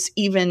is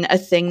even a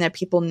thing that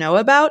people know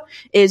about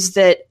is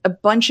that a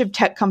bunch of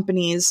tech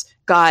companies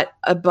got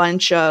a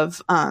bunch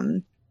of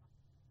kind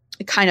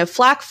of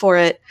flack for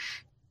it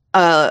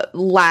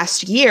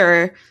last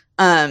year.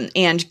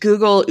 And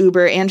Google,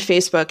 Uber, and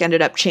Facebook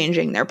ended up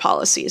changing their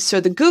policies. So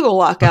the Google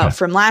lockout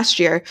from last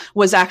year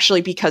was actually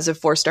because of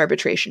forced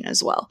arbitration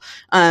as well.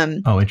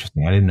 Oh,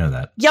 interesting. I didn't know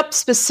that. Yep,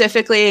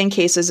 specifically in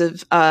cases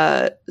of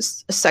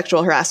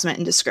sexual harassment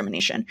and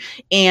discrimination.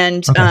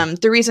 And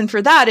the reason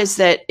for that is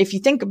that if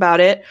you think about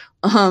it,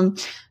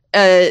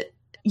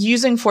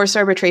 using forced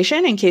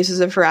arbitration in cases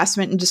of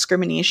harassment and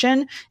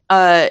discrimination,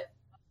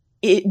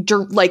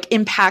 it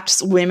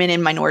impacts women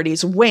and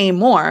minorities way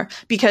more,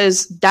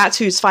 because that's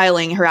who's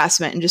filing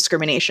harassment and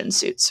discrimination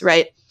suits,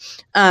 right?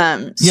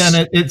 And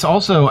it's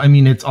also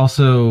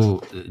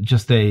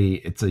just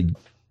it's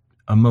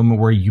a moment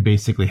where you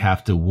basically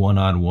have to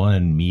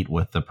one-on-one meet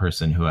with the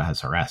person who has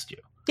harassed you.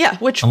 Yeah,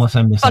 which unless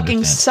I'm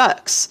fucking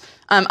sucks.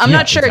 I'm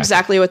not sure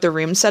exactly what the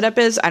room setup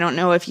is. I don't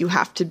know if you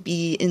have to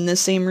be in the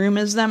same room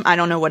as them. I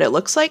don't know what it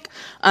looks like.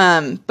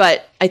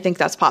 But I think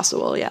that's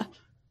possible. Yeah.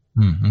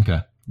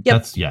 Okay.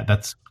 Yep.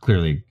 That's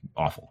clearly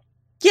awful.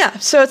 Yeah,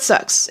 so it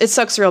sucks. It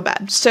sucks real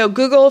bad. So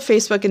Google,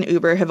 Facebook, and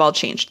Uber have all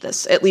changed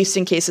this, at least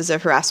in cases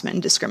of harassment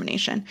and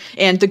discrimination.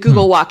 And the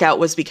Google walkout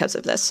was because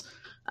of this.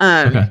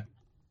 And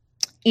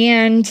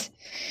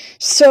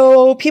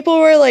so people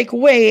were like,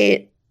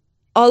 wait,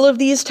 all of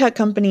these tech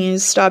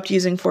companies stopped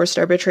using forced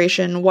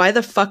arbitration. Why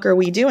the fuck are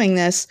we doing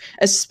this?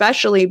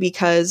 Especially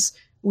because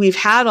we've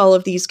had all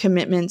of these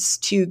commitments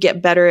to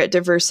get better at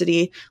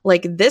diversity.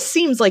 Like, this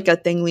seems like a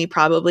thing we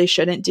probably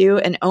shouldn't do.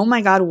 And oh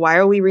my God, why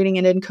are we reading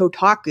it in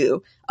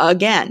Kotaku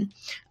again?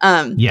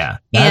 That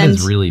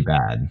is really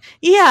bad.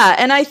 Yeah.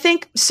 And I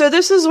think, so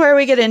this is where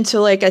we get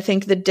into I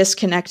think the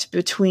disconnect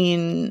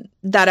between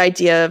that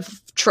idea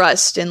of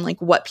trust and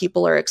what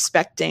people are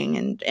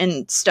expecting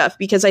and stuff,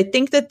 because I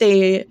think that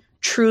they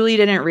truly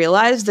didn't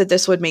realize that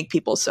this would make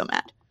people so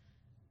mad.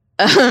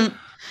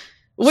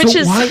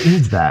 Why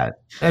is that?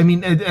 I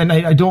mean, and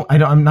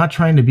I'm not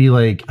trying to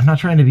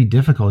be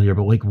difficult here,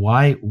 but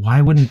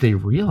why wouldn't they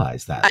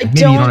realize that? Maybe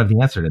you don't have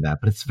the answer to that,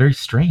 but it's very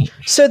strange.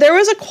 So there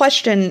was a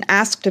question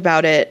asked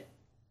about it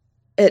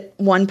at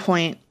one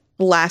point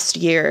last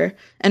year,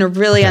 and a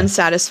really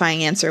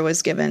unsatisfying answer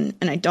was given.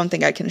 And I don't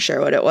think I can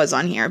share what it was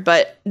on here,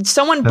 but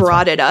someone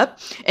brought it up,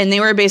 and they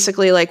were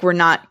basically like, we're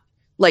not,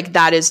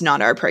 that is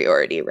not our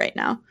priority right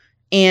now.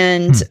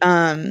 And,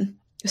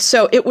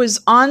 so it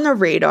was on the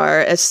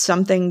radar as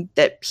something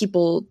that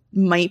people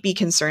might be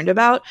concerned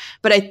about,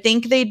 but I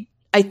think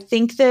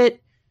that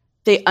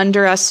they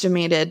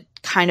underestimated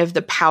kind of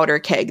the powder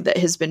keg that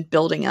has been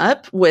building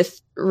up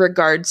with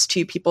regards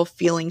to people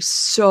feeling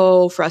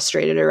so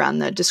frustrated around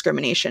the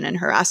discrimination and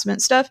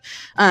harassment stuff,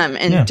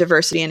 and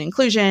diversity and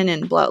inclusion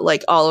and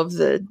all of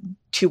the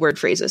 2-word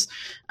phrases.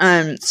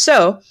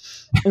 So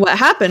what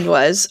happened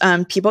was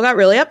people got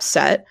really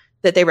upset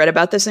that they read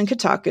about this in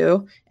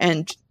Kotaku,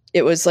 and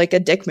it was like a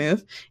dick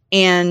move.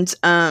 And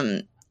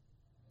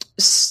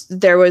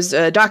there was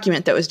a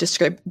document that was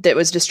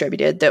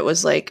distributed that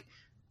was like,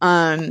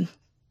 we're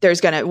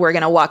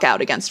gonna walk out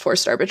against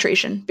forced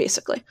arbitration,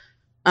 basically.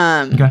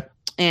 And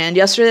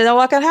yesterday that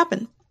walkout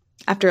happened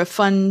after a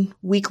fun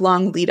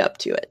week-long lead up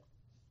to it.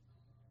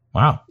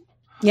 Wow.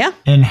 Yeah.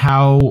 And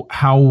how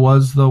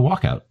was the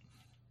walkout?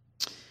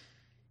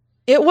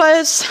 It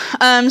was,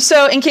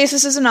 so in case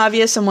this isn't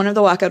obvious, I'm one of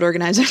the walkout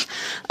organizers.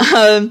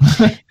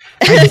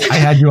 I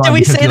had you on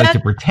because you like to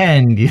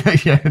pretend.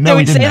 No,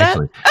 we didn't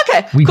actually.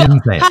 Okay, we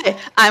didn't say it. Hi,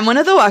 I'm one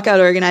of the walkout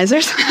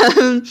organizers.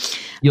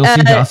 You'll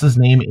see Joss's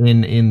name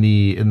in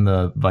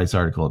the Vice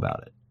article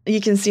about it. You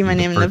can see my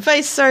name in the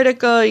Vice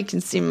article. You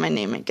can see my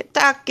name in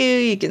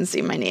Kotaku. You can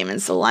see my name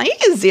in Salon. You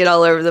can see it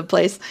all over the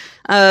place.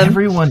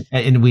 Everyone,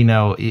 and we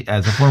know,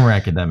 as a former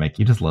academic,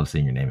 you just love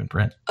seeing your name in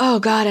print. Oh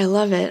God, I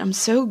love it. I'm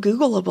so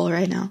Googleable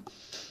right now.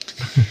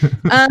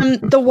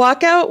 The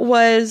walkout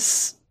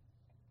was,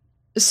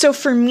 so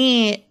for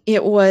me,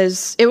 it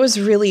was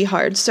really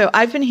hard. So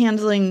I've been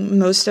handling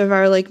most of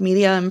our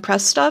media and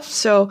press stuff.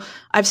 So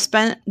I've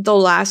spent the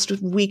last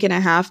week and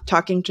a half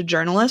talking to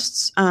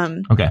journalists.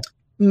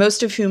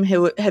 Most of whom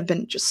have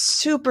been just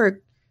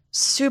super,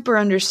 super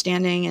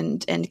understanding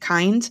and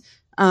kind.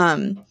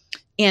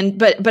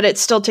 But it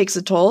still takes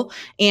a toll.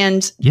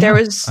 And there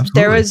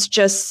was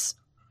just,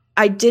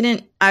 I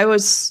didn't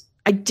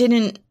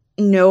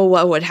know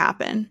what would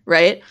happen.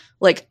 Right.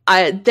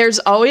 There's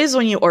always,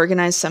 when you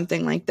organize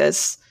something like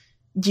this,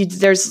 you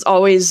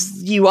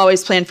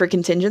always plan for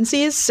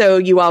contingencies. So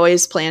you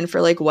always plan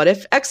for what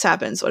if X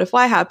happens? What if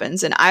Y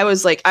happens? And I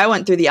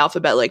went through the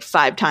alphabet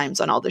 5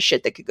 times on all the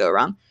shit that could go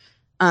wrong.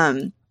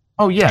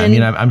 Oh yeah, I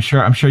mean, I'm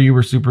sure you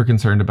were super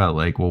concerned about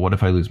like, well, what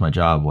if I lose my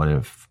job? What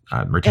if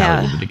I'm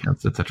retaliated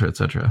against, et cetera, et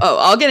cetera. Oh,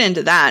 I'll get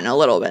into that in a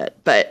little bit,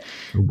 but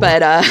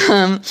what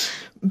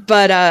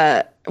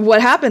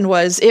happened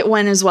was it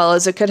went as well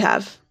as it could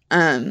have,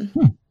 and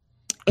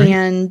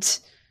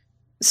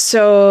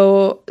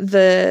so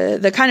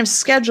the kind of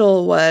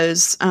schedule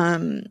was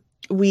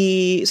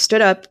we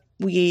stood up.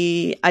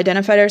 We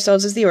identified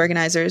ourselves as the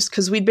organizers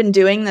because we'd been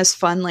doing this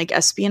fun like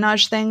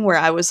espionage thing where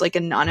I was like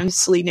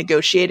anonymously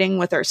negotiating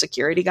with our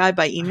security guy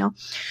by email.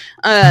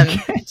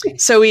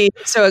 So a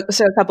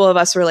couple of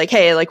us were like,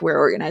 hey, like we're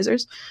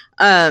organizers.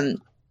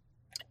 And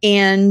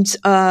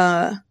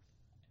after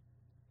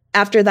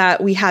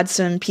that, we had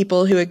some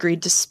people who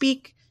agreed to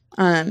speak.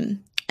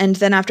 And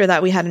then after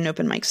that, we had an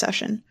open mic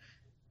session.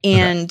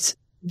 And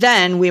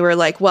then we were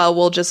like, well,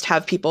 we'll just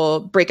have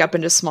people break up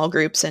into small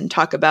groups and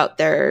talk about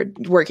their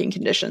working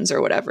conditions or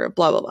whatever,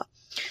 blah, blah, blah.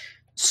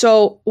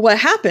 So what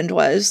happened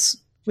was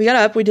we got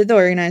up, we did the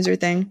organizer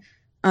thing.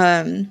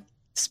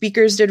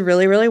 Speakers did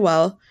really, really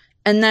well.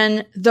 And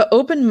then the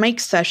open mic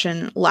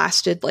session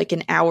lasted like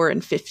an hour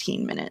and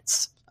 15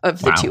 minutes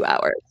of the 2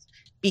 hours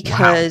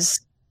because,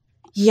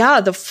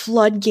 the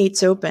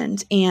floodgates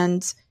opened.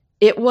 And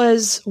it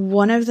was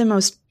one of the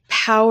most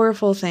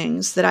powerful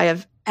things that I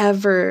have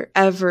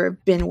ever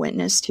been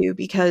witness to,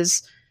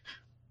 because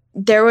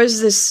there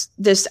was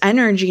this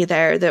energy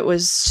there that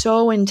was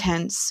so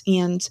intense,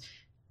 and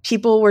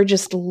people were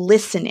just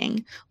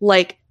listening.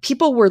 Like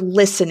people were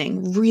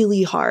listening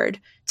really hard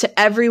to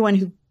everyone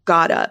who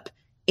got up.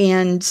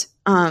 And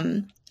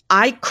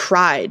I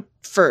cried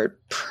for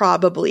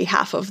probably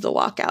half of the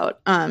walkout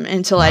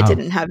until I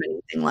didn't have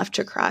anything left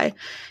to cry.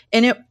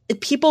 And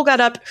people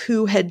got up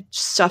who had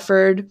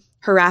suffered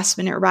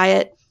harassment at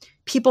Riot.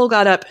 People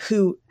got up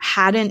who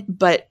hadn't,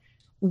 but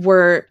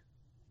were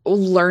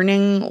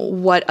learning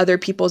what other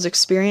people's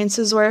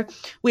experiences were.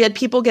 We had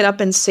people get up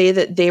and say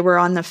that they were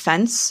on the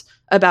fence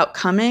about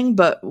coming,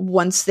 but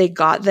once they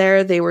got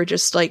there, they were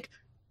just like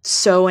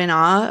so in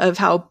awe of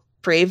how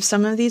brave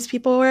some of these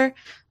people were.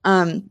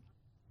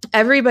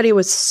 Everybody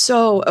was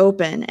so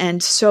open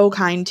and so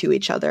kind to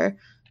each other.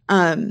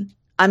 I'm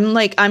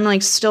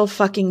like still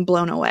fucking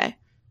blown away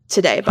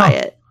today by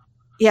it.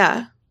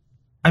 Yeah.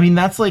 I mean,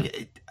 that's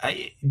like,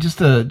 just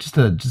to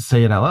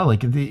say it out loud,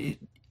 like the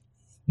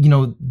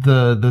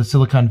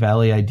Silicon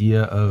Valley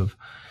idea of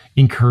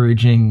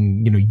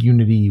encouraging,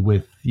 unity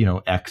with,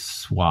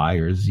 X, Y,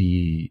 or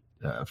Z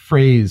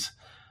phrase.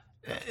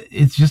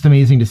 It's just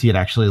amazing to see it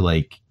actually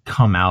like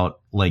come out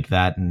like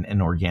that in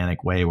an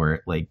organic way,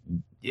 where like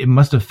it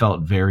must have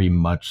felt very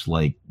much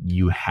like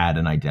you had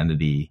an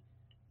identity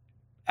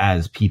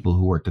as people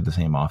who worked at the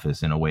same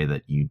office in a way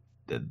that you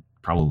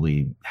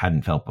probably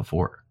hadn't felt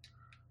before.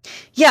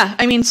 Yeah,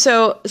 I mean,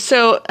 so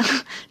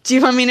do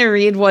you want me to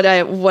read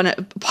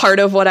part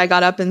of what I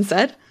got up and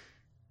said?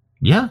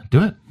 Yeah,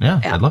 do it. Yeah.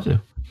 I'd love to.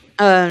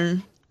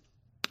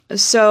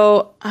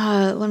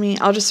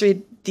 I'll just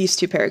read these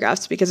two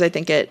paragraphs because I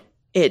think it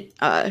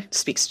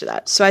speaks to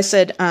that. So I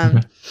said,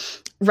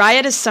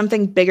 Riot is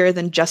something bigger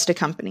than just a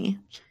company.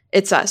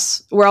 It's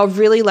us. We're all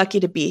really lucky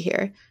to be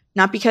here,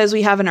 not because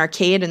we have an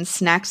arcade and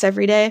snacks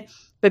every day,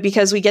 but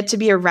because we get to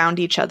be around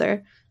each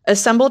other.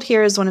 Assembled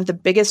here is one of the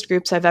biggest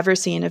groups I've ever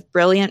seen of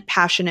brilliant,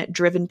 passionate,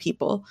 driven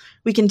people.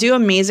 We can do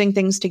amazing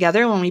things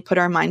together when we put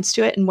our minds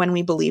to it and when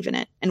we believe in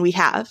it, and we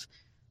have.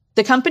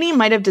 The company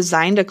might have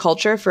designed a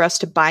culture for us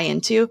to buy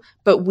into,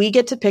 but we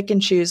get to pick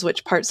and choose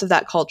which parts of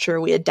that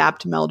culture we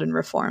adapt, meld, and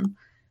reform.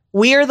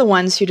 We are the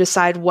ones who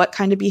decide what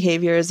kind of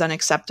behavior is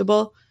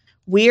unacceptable.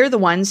 We are the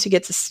ones who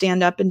get to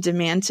stand up and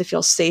demand to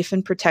feel safe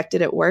and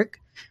protected at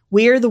work.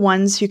 We are the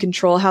ones who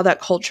control how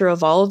that culture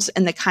evolves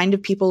and the kind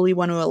of people we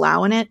want to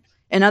allow in it.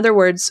 In other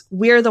words,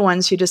 we're the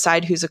ones who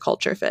decide who's a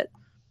culture fit.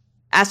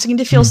 Asking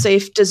to feel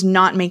safe does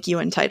not make you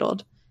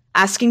entitled.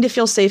 Asking to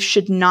feel safe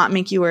should not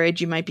make you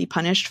worried you might be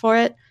punished for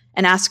it.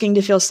 And asking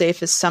to feel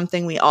safe is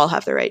something we all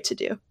have the right to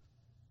do.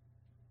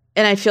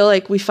 And I feel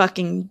like we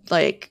fucking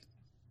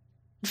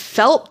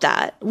felt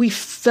that.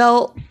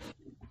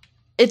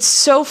 It's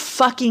so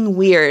fucking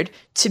weird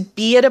to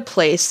be at a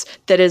place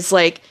that is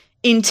like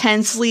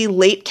intensely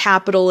late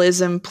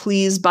capitalism,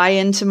 please buy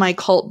into my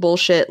cult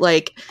bullshit,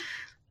 like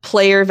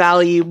player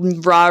value,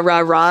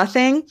 rah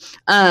thing.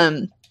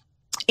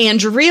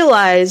 And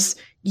realize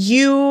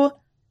you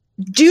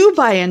do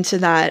buy into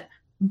that,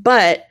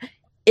 but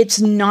it's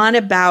not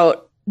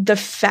about the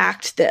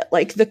fact that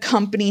like the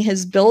company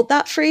has built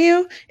that for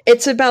you.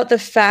 It's about the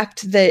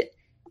fact that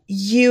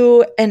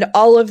you and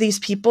all of these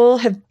people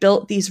have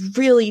built these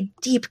really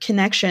deep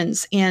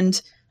connections.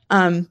 And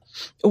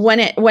when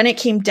it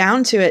came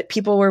down to it,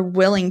 people were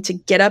willing to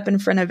get up in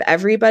front of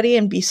everybody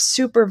and be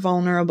super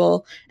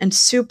vulnerable and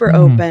super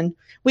open.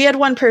 We had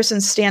one person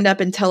stand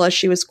up and tell us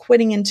she was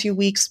quitting in 2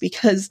 weeks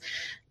because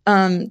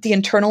the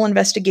internal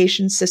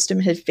investigation system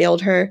had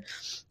failed her.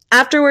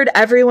 Afterward,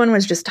 everyone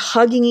was just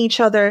hugging each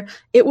other.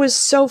 It was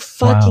so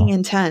fucking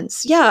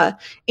intense. Yeah.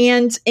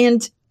 And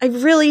I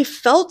really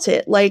felt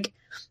it. Like,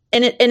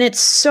 and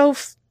it's so,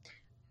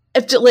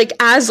 like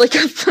as like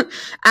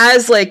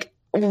as like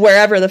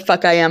wherever the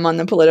fuck I am on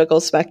the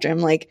political spectrum,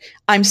 like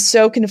I'm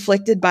so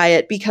conflicted by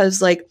it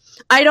because like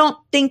I don't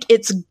think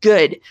it's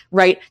good,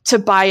 right, to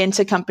buy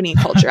into company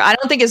culture. I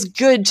don't think it's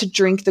good to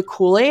drink the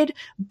Kool-Aid,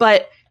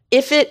 but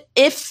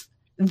if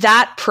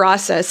that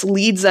process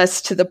leads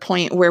us to the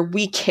point where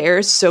we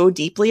care so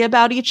deeply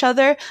about each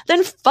other,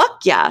 then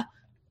fuck yeah.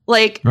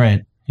 Like,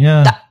 right.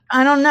 Yeah.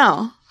 I don't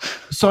know.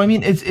 So, I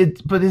mean,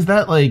 but is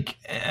that like,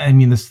 I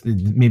mean, this,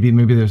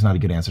 maybe there's not a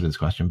good answer to this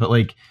question, but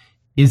like,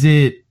 is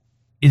it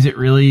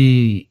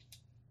really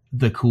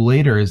the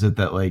Kool-Aid, or is it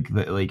that like,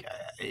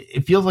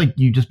 it feels like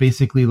you just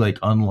basically like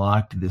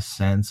unlocked this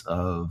sense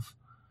of,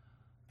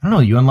 I don't know,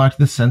 you unlocked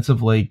this sense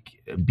of like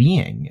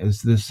being,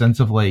 is this sense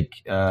of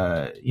like,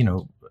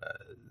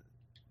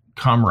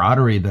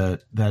 camaraderie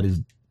that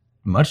is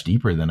much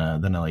deeper than a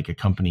like a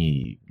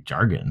company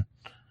jargon.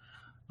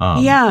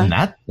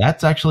 And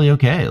that's actually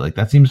okay. Like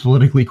that seems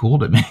politically cool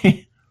to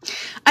me.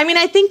 I mean,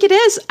 I think it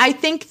is. I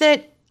think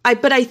that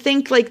I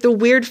think like the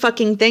weird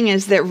fucking thing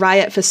is that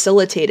Riot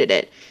facilitated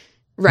it,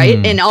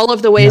 right? In all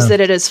of the ways that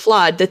it is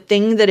flawed. The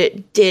thing that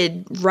it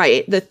did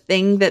right, the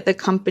thing that the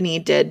company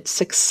did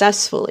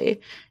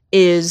successfully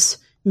is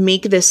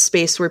make this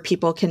space where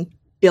people can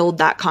build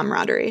that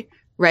camaraderie,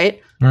 right?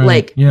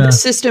 Like the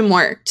system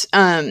worked.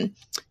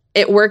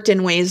 It worked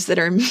in ways that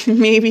are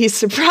maybe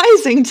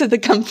surprising to the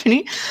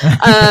company.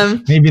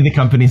 Maybe the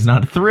company's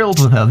not thrilled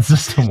with how the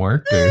system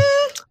worked. Or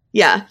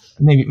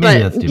maybe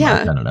that's too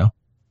much.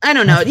 I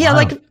don't know. That's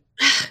wild.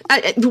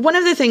 Like one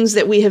of the things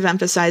that we have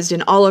emphasized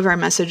in all of our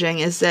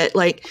messaging is that,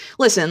 like,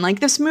 listen, like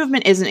this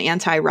movement isn't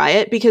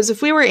anti-Riot, because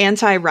if we were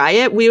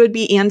anti-Riot, we would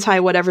be anti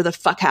whatever the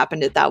fuck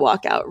happened at that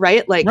walkout,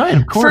 right? Like,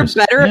 of course. For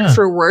better,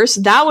 for worse,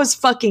 that was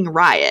fucking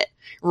Riot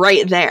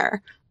right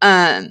there.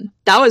 That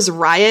was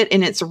Riot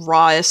in its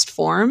rawest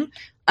form.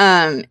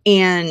 And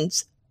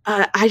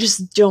I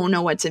just don't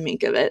know what to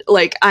make of it.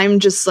 Like, I'm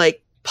just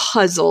like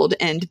puzzled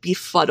and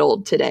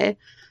befuddled today.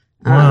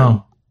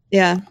 Wow.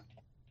 Yeah.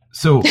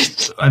 So,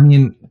 I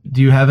mean,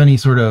 do you have any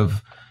sort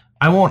of,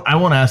 I won't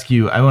ask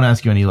you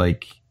any,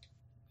 like,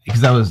 because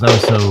that was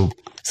so,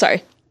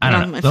 sorry. I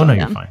don't know. No,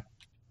 you're fine.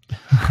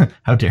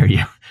 How dare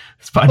you?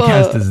 This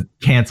podcast is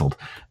canceled.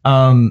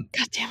 God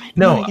damn it.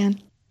 No. Not again.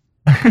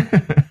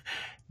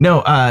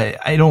 No,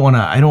 I don't want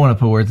to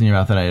put words in your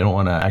mouth, and I don't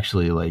want to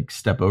actually like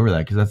step over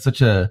that, because that's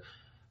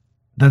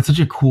such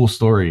a cool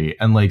story,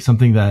 and like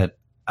something that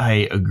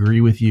I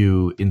agree with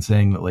you in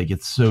saying that like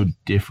it's so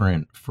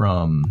different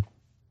from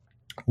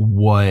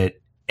what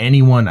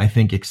anyone I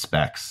think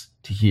expects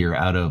to hear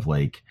out of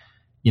like,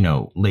 you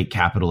know, late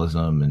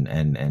capitalism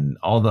and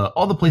all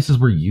the places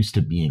we're used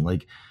to being.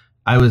 Like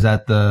I was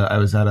at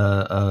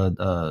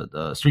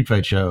a street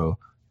fight show.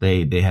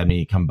 They had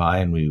me come by,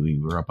 and we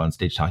were up on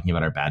stage talking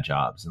about our bad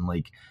jobs. And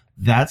like,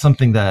 that's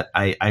something that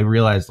I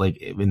realized, like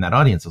in that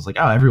audience, I was like,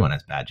 oh, everyone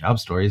has bad job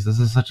stories. This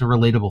is such a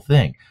relatable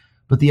thing.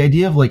 But the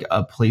idea of like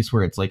a place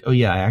where it's like, oh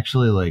yeah,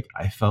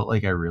 I felt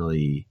like I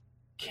really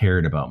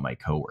cared about my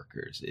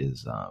coworkers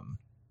is, I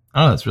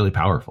don't know, it's really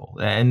powerful.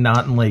 And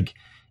not in like,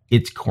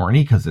 it's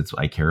corny because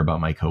I care about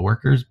my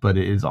coworkers, but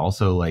it is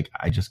also like,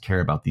 I just care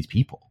about these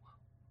people.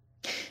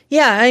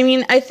 Yeah, I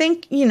mean, I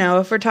think, you know,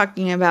 if we're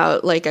talking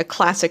about like a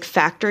classic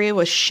factory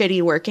with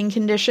shitty working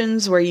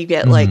conditions where you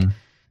get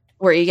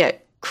where you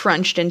get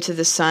crunched into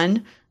the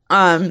sun,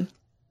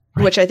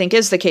 which I think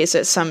is the case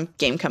at some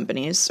game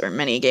companies or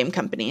many game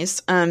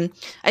companies. I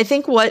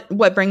think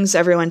what brings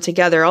everyone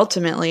together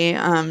ultimately,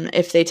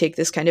 if they take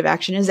this kind of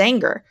action, is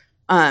anger,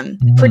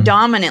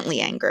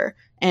 predominantly anger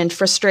and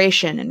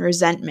frustration and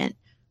resentment.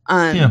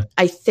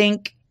 I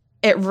think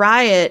at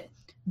Riot,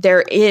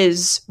 there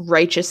is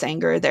righteous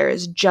anger, there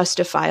is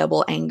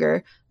justifiable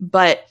anger,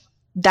 but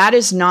that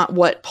is not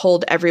what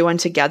pulled everyone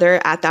together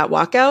at that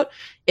walkout.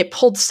 It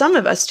pulled some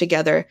of us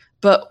together,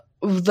 but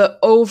the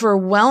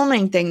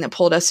overwhelming thing that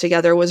pulled us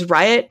together was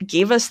Riot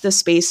gave us the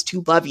space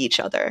to love each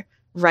other,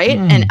 right?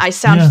 And I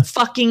sound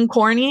fucking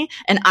corny,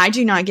 and I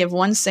do not give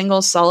one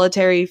single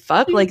solitary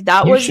fuck. Like,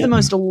 that was the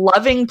most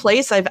loving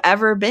place I've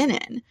ever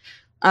been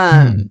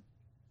in.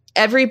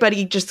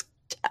 Everybody just,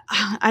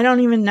 I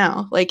don't even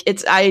know. Like,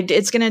 it's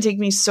going to take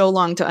me so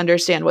long to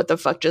understand what the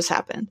fuck just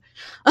happened.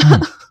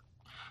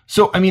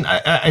 So, I mean,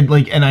 I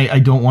like, and I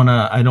don't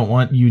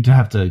want you to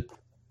have to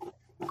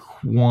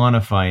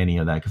quantify any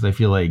of that, because I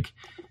feel like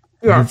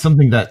it's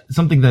something that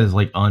is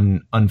like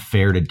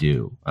unfair to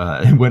do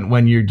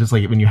when you're just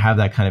like, when you have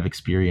that kind of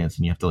experience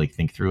and you have to like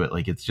think through it.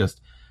 Like,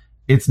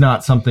 it's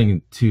not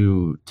something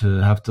to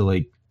have to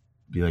like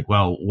be like,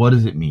 well, what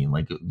does it mean?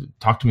 Like,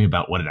 talk to me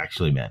about what it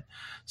actually meant.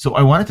 So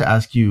I wanted to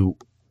ask you,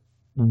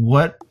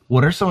 what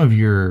are some of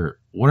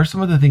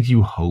the things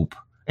you hope,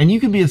 and you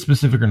can be as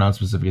specific or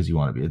non-specific as you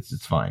want to be,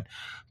 it's fine,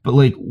 but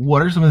like,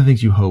 what are some of the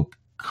things you hope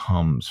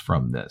comes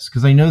from this?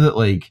 Because I know that,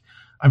 like,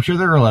 I'm sure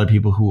there are a lot of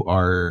people who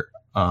are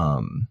I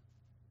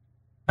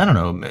don't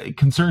know,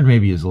 concerned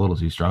maybe is a little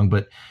too strong,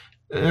 but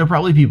there are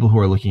probably people who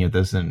are looking at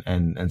this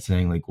and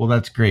saying like, well,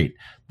 that's great,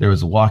 there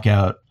was a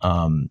walkout,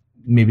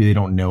 maybe they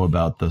don't know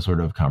about the sort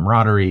of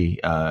camaraderie.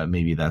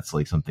 Maybe that's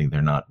like something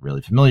they're not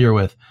really familiar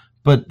with,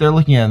 but they're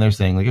looking at it and they're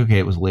saying like, okay,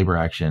 it was labor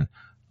action.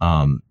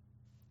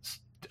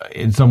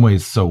 In some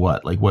ways, so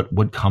what? Like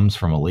what comes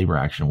from a labor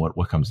action?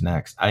 What comes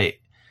next?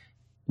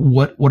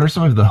 What are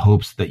some of the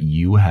hopes that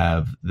you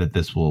have that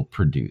this will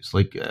produce?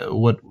 Like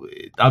what?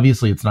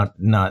 Obviously, it's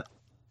not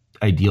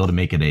ideal to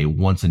make it a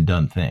once and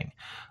done thing.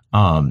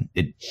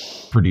 It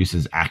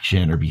produces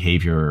action or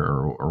behavior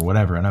or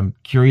whatever, and I'm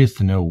curious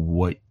to know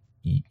what,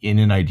 in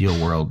an ideal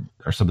world,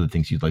 are some of the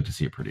things you'd like to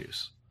see it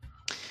produce.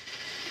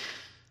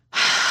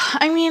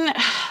 I mean,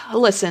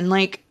 listen,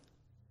 like,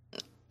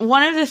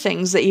 one of the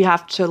things that you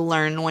have to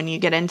learn when you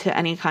get into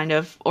any kind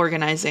of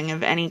organizing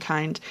of any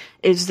kind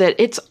is that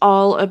it's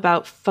all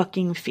about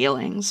fucking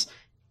feelings,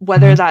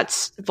 whether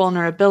that's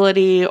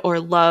vulnerability or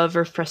love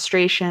or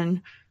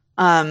frustration,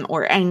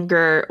 or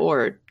anger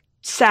or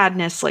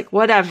sadness, like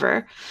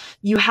whatever.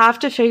 You have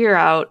to figure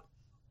out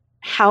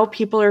how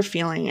people are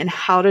feeling and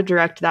how to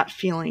direct that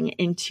feeling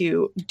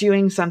into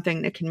doing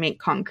something that can make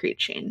concrete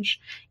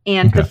change.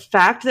 And the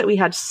fact that we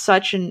had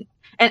such an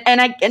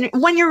And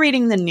when you're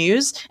reading the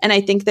news, and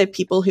I think that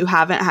people who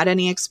haven't had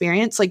any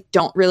experience, like,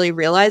 don't really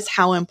realize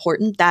how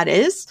important that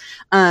is.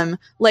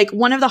 Like,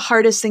 one of the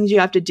hardest things you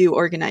have to do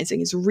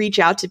organizing is reach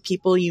out to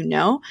people you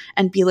know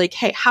and be like,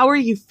 hey, how are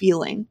you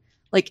feeling?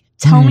 Like,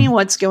 tell me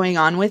what's going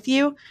on with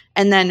you,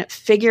 and then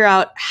figure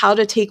out how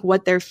to take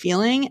what they're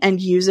feeling and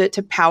use it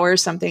to power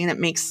something that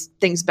makes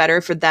things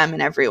better for them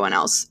and everyone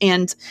else.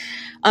 And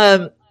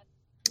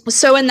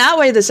so in that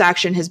way, this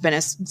action has been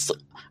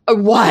a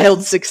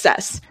wild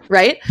success,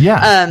 right?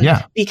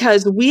 Yeah.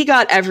 Because we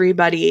got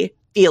everybody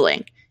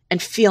feeling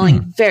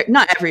very,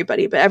 not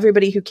everybody, but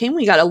everybody who came,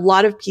 we got a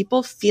lot of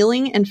people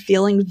feeling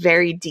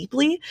very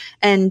deeply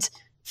and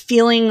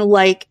feeling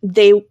like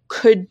they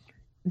could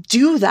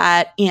do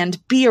that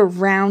and be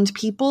around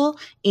people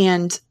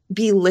and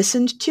be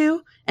listened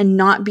to and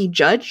not be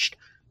judged.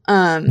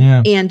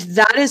 And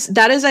that is,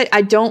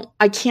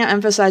 I can't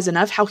emphasize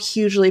enough how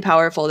hugely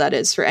powerful that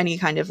is for any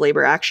kind of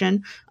labor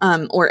action,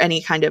 or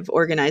any kind of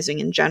organizing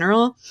in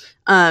general.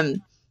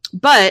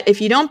 But if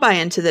you don't buy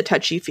into the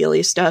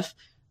touchy-feely stuff,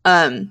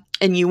 and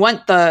you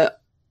want the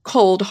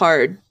cold,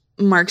 hard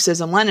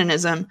Marxism,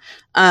 Leninism,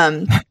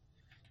 I'm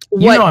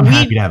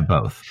happy to have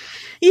both.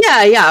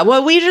 Yeah.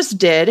 What we just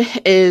did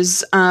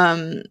is,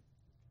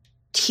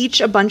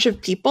 teach a bunch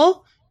of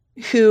people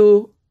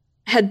who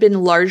had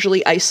been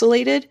largely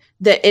isolated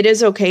that it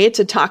is okay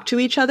to talk to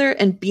each other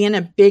and be in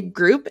a big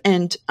group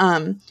and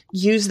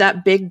use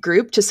that big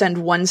group to send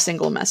one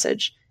single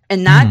message.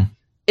 And that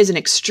is an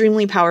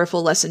extremely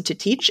powerful lesson to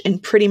teach in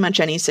pretty much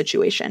any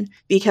situation,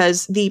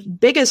 because the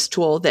biggest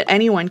tool that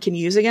anyone can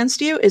use against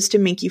you is to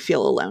make you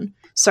feel alone.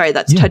 Sorry,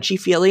 that's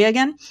touchy-feely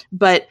again.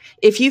 But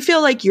if you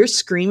feel like you're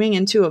screaming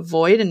into a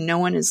void and no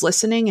one is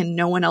listening and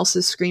no one else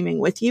is screaming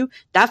with you,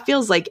 that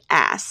feels like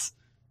ass.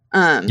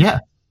 Yeah,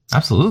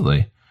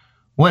 absolutely.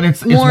 Well,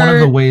 it's one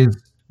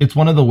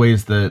of the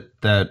ways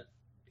that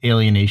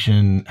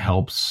alienation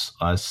helps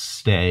us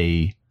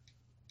stay,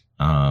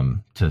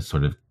 to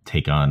sort of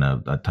take on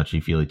a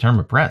touchy-feely term,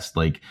 oppressed.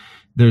 Like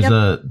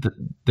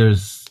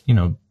there's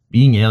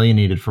being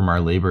alienated from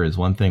our labor is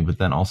one thing, but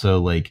then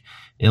also like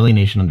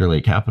alienation under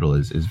late capital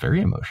is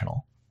very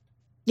emotional.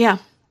 Yeah.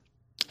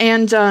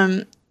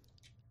 And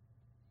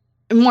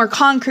more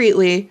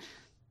concretely,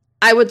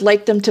 I would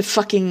like them to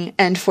fucking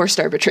end forced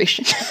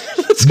arbitration.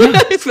 That's what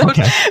I thought.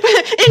 Okay.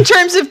 In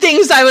terms of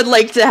things I would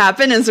like to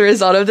happen as a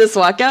result of this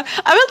walkout,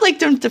 I would like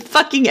them to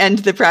fucking end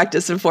the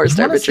practice of forced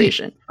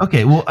arbitration.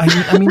 Okay, well,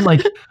 I mean,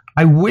 like,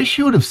 I wish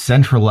you would have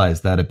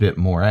centralized that a bit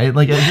more.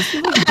 This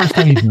is the first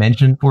time you've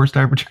mentioned forced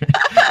arbitration.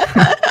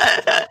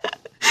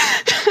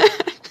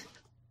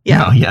 Yeah.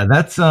 No, yeah,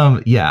 that's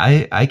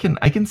I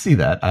can see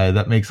that.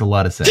 That makes a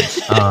lot of sense.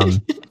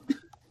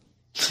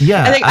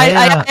 Yeah,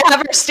 I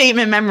have our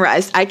statement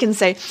memorized. I can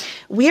say,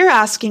 we're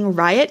asking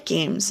Riot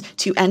Games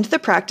to end the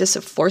practice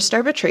of forced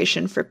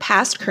arbitration for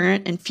past,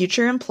 current, and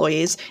future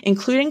employees,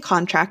 including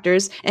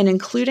contractors, and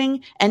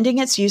including ending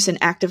its use in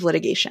active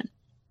litigation.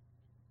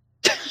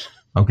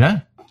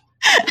 Okay.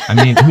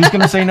 I mean, who's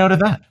going to say no to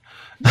that?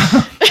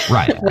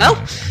 Right. Well,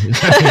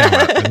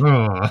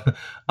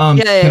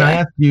 can I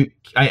ask you,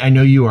 I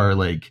know you are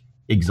like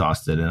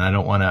exhausted, and I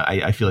don't want to,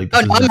 I feel like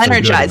this I'm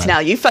energized now.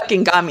 You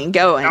fucking got me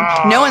going.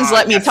 No one's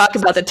let me talk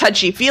about the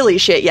touchy-feely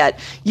shit yet.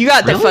 You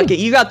got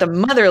you got the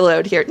mother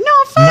load here.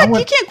 No, fuck,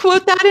 you can't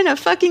quote that in a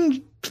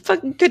fucking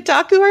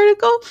Kotaku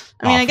article.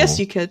 I mean, I guess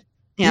you could.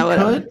 Yeah,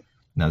 whatever.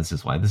 No, this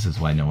is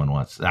why no one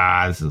wants,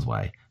 this is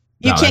why.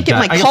 You can't get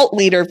my cult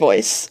leader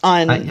voice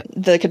on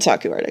the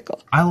Kotaku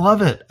article. I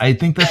love it. I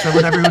think that's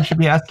what everyone should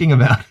be asking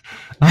about.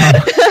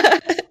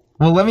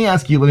 Well, let me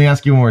ask you one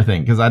more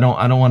thing, because I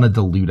don't want to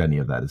dilute any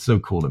of that. It's so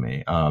cool to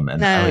me.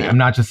 I'm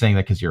not just saying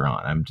that because you're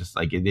on. I'm just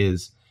like,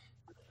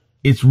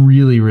 it's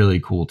really, really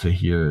cool to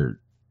hear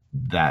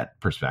that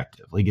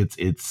perspective. Like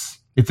it's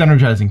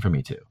energizing for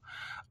me too.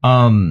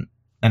 And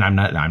I'm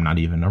not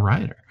even a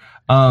rioter.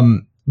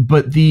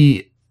 But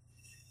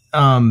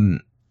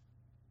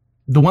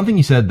the one thing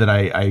you said that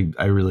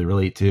I really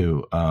relate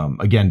to,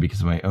 again,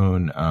 because of my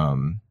own,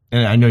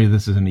 and I know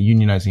this isn't a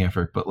unionizing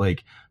effort, but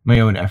like my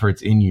own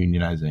efforts in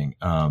unionizing,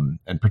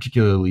 and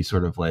particularly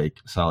sort of like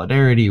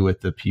solidarity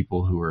with the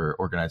people who were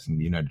organizing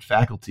the United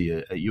Faculty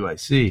at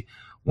UIC.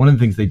 One of the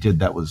things they did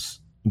that was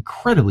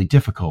incredibly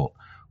difficult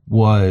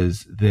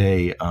was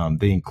they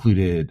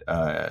included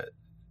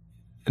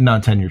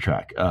non-tenure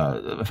track,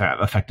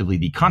 effectively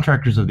the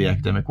contractors of the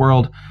academic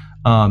world,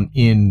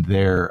 in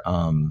their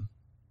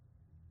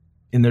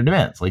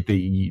demands. Like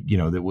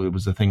it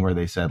was a thing where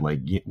they said like,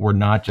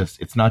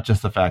 it's not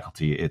just the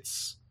faculty,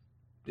 it's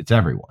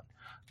everyone.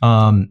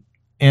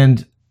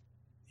 And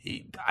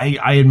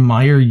I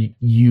admire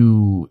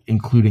you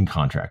including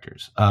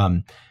contractors.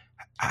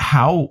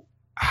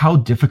 How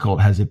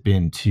difficult has it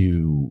been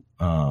to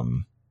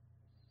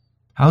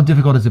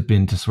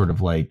sort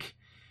of like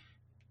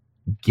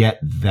get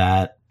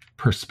that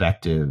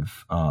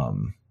perspective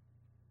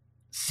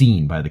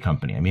seen by the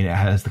company? I mean,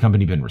 has the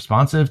company been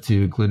responsive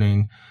to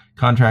including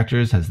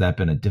contractors? Has that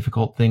been a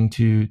difficult thing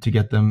to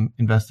get them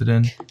invested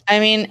in? I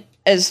mean,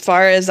 as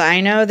far as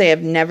I know, they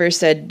have never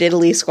said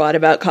diddly squat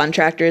about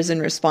contractors in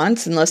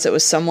response, unless it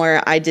was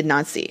somewhere I did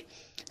not see.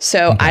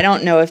 So okay. I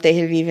don't know if they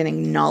have even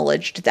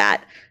acknowledged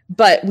that.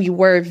 But we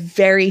were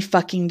very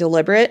fucking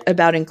deliberate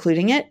about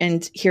including it,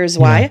 and here's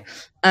why.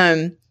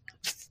 The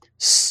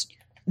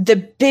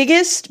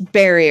biggest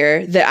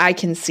barrier that I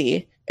can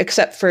see,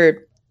 except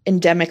for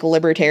endemic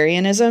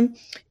libertarianism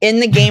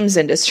in the games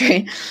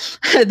industry,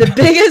 the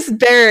biggest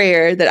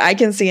barrier that I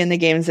can see in the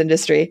games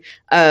industry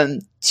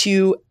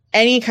to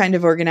any kind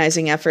of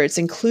organizing efforts,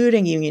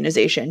 including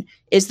unionization,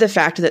 is the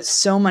fact that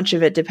so much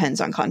of it depends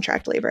on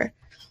contract labor.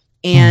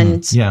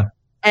 And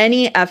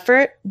any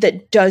effort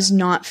that does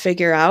not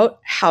figure out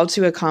how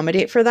to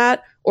accommodate for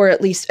that, or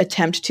at least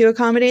attempt to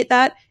accommodate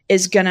that,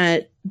 is going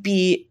to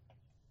be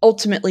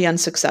ultimately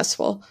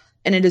unsuccessful.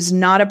 And it is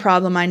not a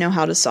problem I know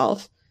how to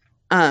solve.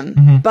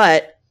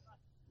 But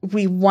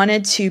we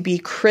wanted to be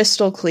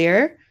crystal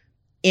clear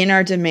in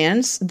our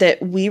demands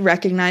that we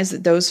recognize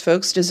that those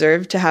folks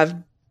deserve to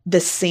have the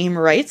same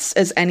rights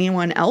as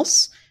anyone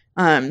else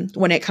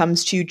when it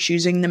comes to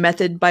choosing the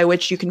method by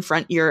which you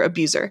confront your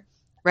abuser,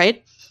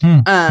 right?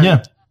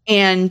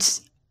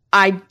 And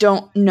I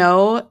don't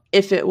know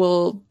if it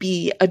will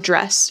be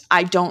addressed.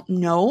 I don't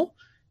know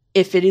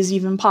if it is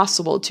even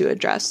possible to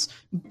address.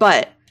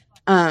 But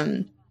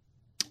I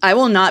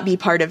will not be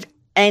part of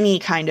any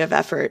kind of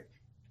effort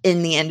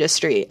in the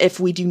industry if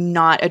we do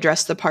not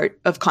address the part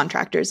of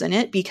contractors in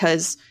it,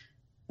 because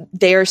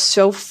they are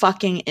so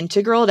fucking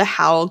integral to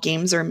how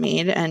games are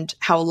made and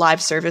how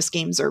live service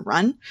games are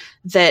run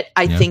that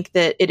I think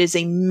that it is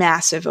a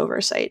massive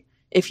oversight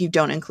if you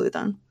don't include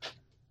them.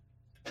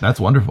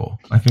 That's wonderful.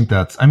 I think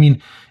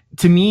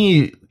to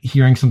me,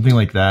 hearing something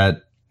like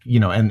that,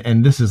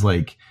 and this is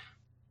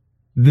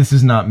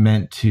not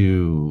meant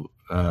to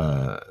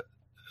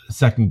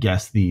second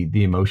guess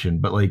the emotion,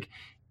 but like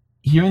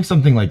hearing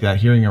something like that,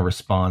 hearing a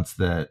response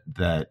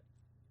that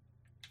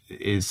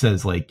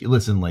says like,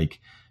 listen, like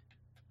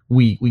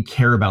we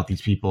care about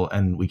these people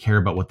and we care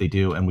about what they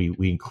do, and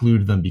we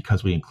include them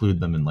because we include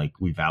them and like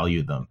we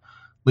value them.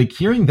 Like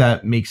hearing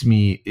that makes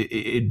me,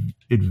 it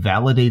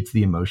validates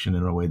the emotion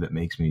in a way that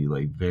makes me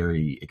like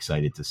very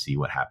excited to see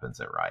what happens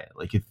at Riot.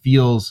 Like it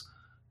feels,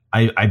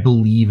 I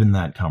believe in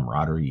that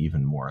camaraderie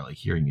even more, like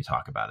hearing you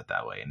talk about it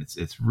that way. And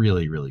it's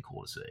really, really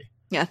cool to see.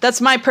 Yeah.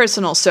 That's my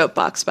personal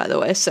soapbox, by the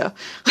way. So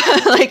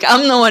like,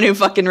 I'm the one who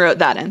fucking wrote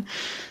that in,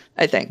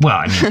 I think. Well,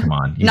 I mean, come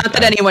on. Not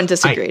that anyone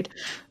disagreed.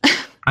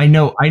 I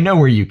know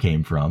where you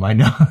came from. I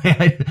know.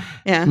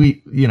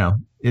 Yeah.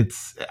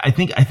 I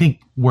think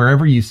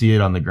wherever you see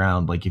it on the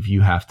ground, like if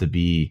you're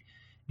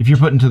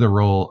put into the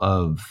role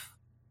of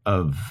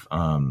I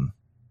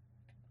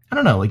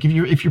don't know, like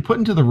if you're put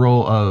into the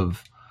role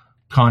of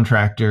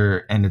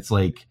contractor and it's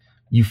like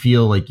you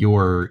feel like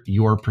your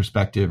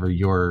perspective or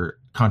your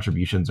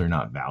contributions are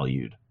not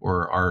valued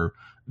or are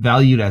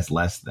valued as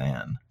less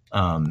than,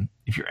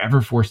 if you're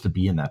ever forced to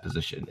be in that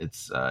position,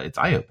 it's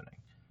eye-opening.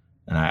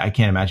 And I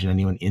can't imagine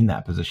anyone in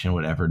that position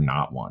would ever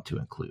not want to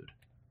include.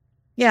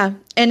 Yeah.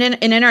 And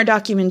in our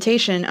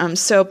documentation,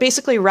 so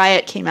basically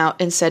Riot came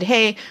out and said,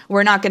 hey,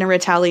 we're not going to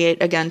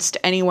retaliate against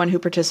anyone who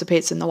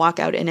participates in the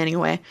walkout in any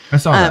way. I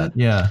saw that.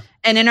 Yeah.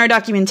 And in our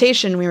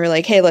documentation, we were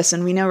like, hey,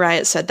 listen, we know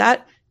Riot said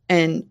that,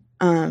 and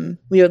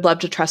we would love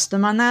to trust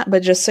them on that.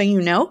 But just so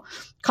you know,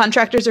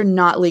 contractors are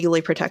not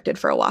legally protected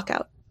for a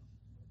walkout.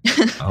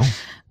 Oh,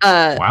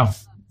 wow.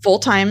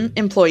 Full-time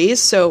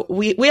employees. So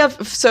we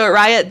have, so at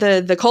Riot,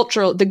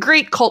 the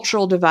great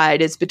cultural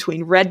divide is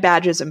between red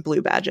badges and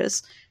blue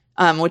badges,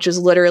 which is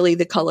literally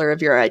the color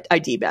of your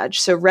ID badge.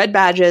 So red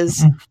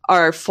badges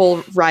are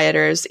full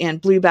rioters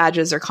and blue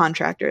badges are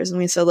contractors. And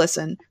we said,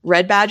 listen,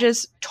 red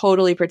badges,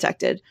 totally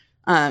protected.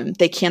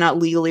 They cannot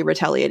legally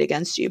retaliate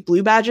against you.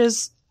 Blue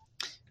badges,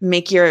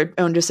 make your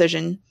own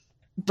decision,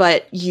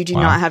 but you do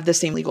not have the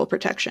same legal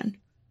protection.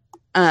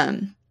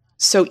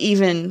 So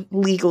even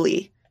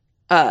legally,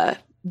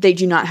 they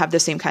do not have the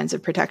same kinds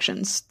of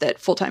protections that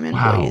full-time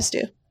employees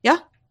do. Yeah.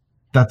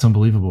 That's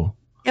unbelievable.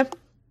 Yep.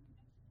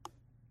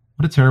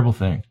 What a terrible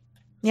thing.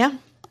 Yeah.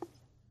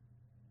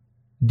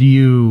 Do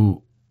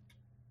you...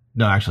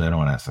 No, actually, I don't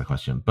want to ask that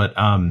question, but...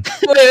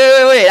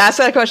 Wait. Ask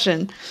that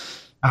question.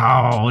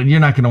 Oh, you're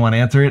not going to want to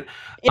answer it.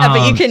 Yeah,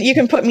 but you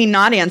can put me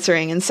not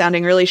answering and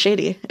sounding really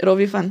shady. It'll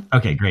be fun.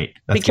 Okay, great.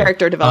 That's be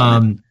character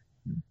development.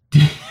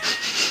 Is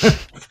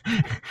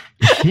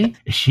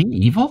she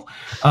evil?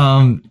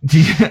 Do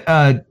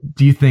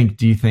you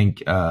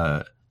think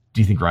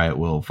Riot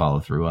will follow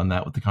through on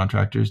that with the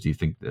contractors? Do you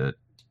think that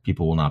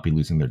people will not be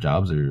losing their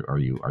jobs, or are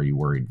you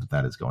worried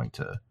that is going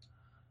to,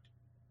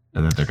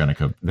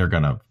 that they're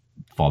gonna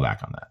fall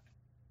back on that?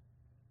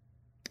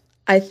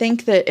 I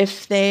think that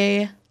if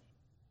they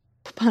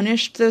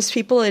punished those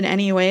people in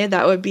any way,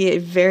 that would be a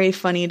very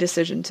funny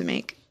decision to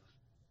make.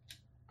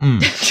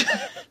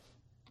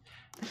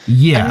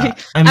 Yeah,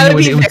 I would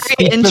be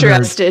very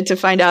interested to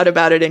find out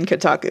about it in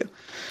Kotaku.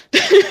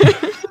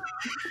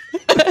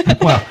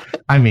 Well,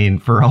 I mean,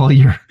 for all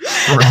your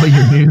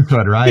news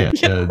about Riot,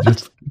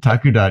 just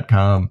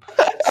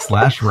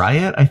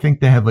Kotaku.com/Riot. I think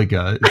they have like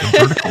a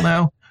vertical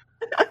now.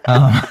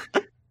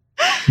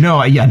 No.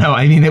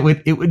 I mean, it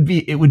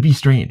would be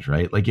strange,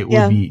 right? Like it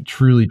would be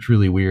truly,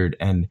 truly weird,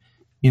 and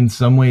in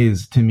some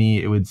ways, to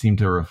me, it would seem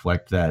to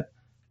reflect that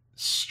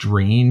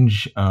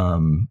strange.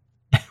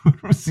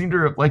 It would seem to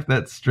reflect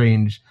that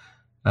strange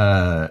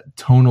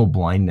tonal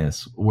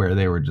blindness where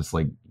they were just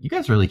like, you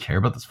guys really care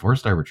about this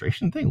forced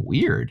arbitration thing?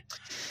 Weird.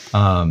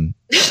 I mean,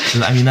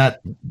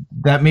 that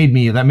made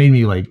me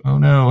like, oh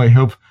no, I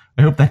hope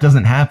that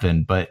doesn't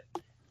happen. But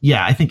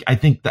yeah, I think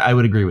that I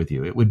would agree with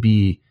you. It would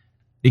be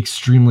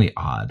extremely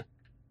odd.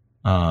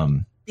 A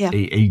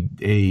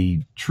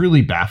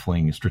truly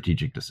baffling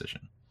strategic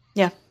decision.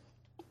 Yeah.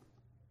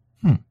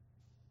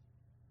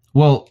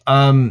 Well,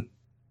 are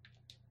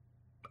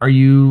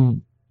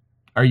you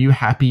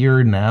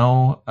happier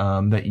now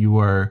that you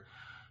are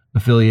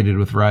affiliated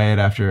with Riot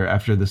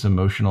after this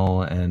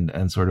emotional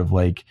and sort of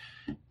like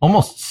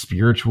almost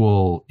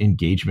spiritual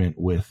engagement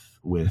with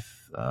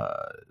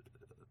I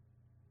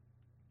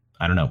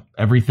don't know,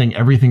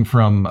 everything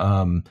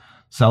from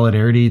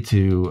solidarity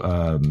to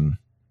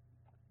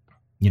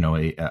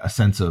a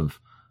sense of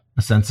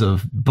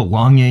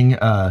belonging?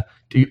 Are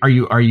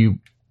you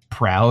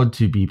proud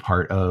to be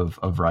part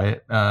of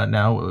Riot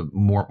now,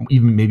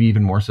 maybe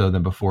even more so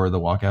than before the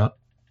walkout?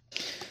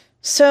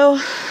 So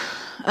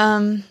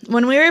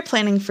when we were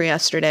planning for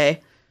yesterday,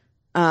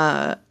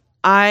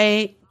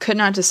 I could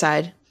not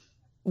decide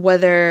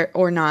whether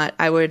or not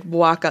I would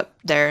walk up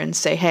there and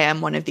say, hey,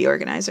 I'm one of the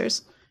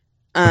organizers.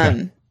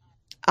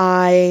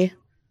 Okay.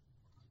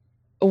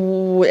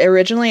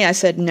 Originally I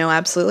said, no,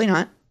 absolutely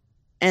not.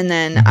 And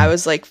then I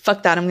was like,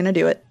 fuck that, I'm going to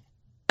do it.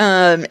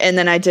 And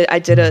then I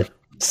did a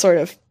sort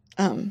of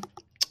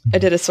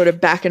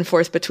back and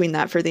forth between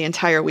that for the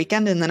entire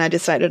weekend. And then I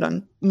decided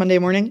on Monday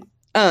morning.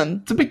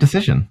 It's a big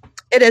decision.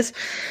 It is.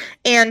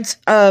 And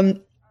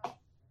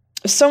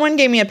someone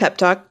gave me a pep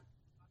talk,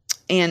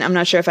 and I'm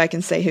not sure if I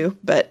can say who,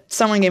 but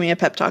someone gave me a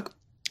pep talk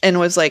and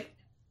was like,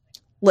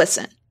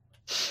 listen,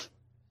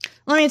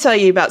 let me tell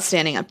you about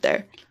standing up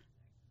there.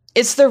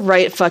 It's the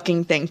right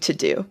fucking thing to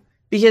do.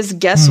 Because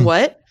guess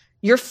what?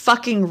 You're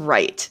fucking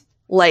right.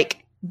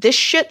 Like, this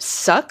shit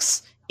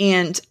sucks.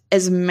 And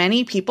as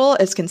many people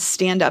as can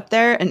stand up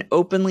there and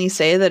openly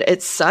say that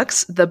it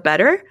sucks, the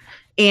better.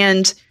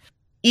 And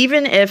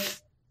even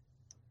if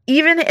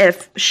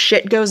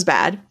shit goes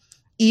bad,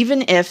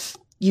 even if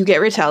you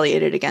get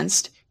retaliated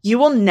against, you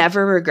will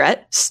never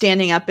regret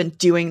standing up and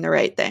doing the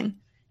right thing.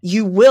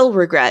 You will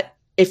regret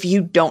if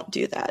you don't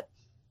do that.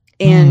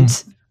 And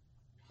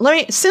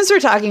since we're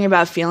talking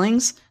about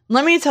feelings,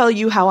 let me tell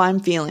you how I'm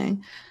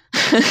feeling.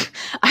 I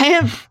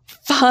am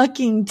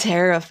fucking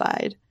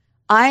terrified.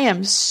 I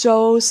am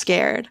so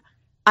scared.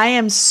 I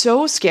am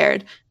so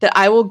scared that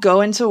I will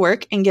go into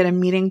work and get a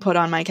meeting put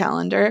on my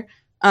calendar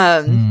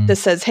that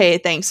says, hey,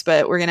 thanks,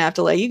 but we're going to have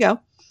to let you go.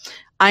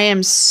 I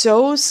am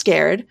so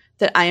scared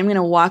that I am going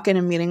to walk in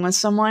a meeting with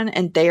someone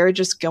and they are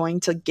just going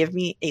to give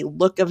me a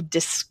look of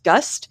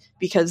disgust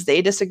because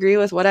they disagree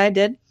with what I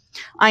did.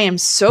 I am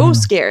so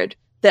scared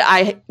that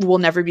I will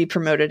never be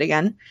promoted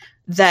again,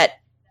 that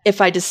if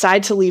I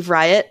decide to leave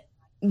Riot,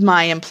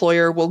 my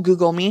employer will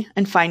Google me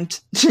and find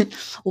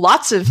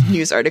lots of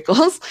news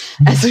articles,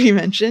 as we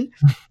mentioned.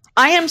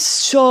 I am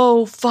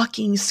so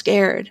fucking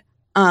scared.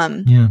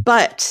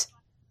 But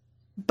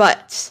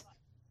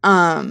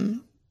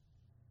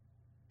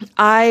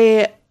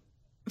I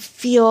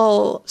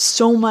feel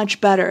so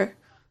much better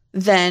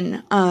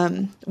than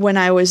when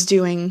I was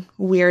doing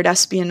weird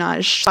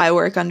espionage spy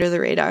work under the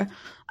radar.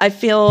 I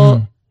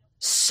feel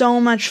so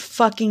much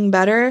fucking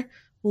better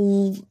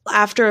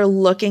after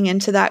looking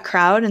into that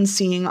crowd and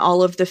seeing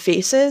all of the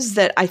faces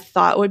that I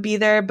thought would be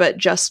there, but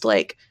just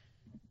like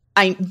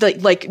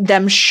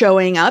them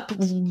showing up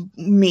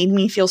made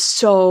me feel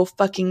so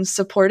fucking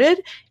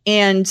supported,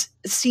 and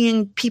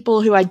seeing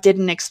people who I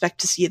didn't expect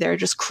to see there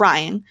just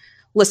crying,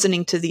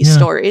 listening to these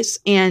stories.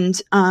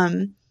 And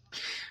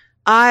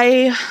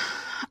I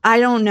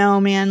don't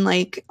know, man.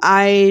 Like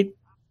I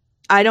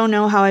I don't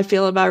know how I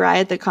feel about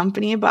Riot, the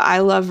company, but I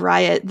love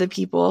Riot, the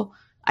people.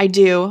 I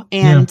do.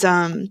 And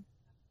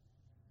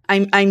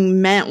I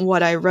meant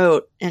what I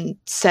wrote and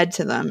said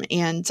to them.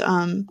 And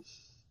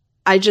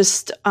I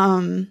just,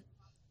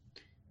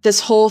 this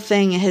whole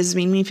thing has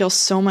made me feel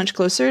so much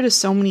closer to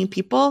so many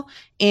people.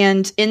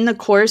 And in the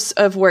course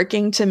of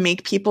working to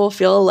make people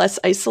feel less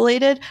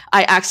isolated,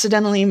 I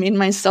accidentally made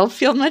myself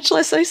feel much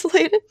less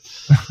isolated,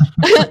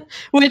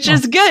 which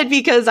is good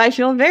because I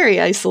feel very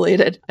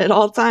isolated at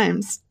all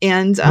times.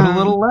 And but a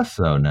little less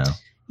so now.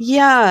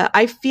 Yeah,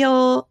 I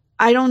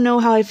don't know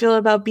how I feel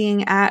about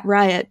being at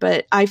Riot,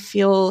 but I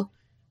feel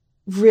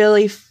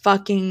really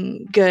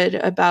fucking good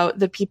about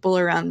the people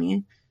around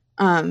me.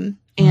 And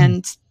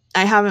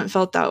I haven't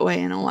felt that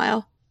way in a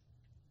while.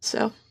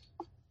 So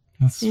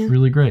that's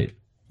really great.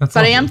 But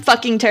I am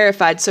fucking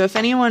terrified. So if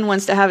anyone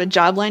wants to have a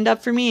job lined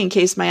up for me in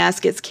case my ass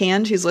gets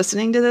canned who's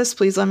listening to this,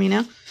 please let me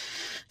know.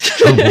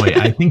 Oh boy,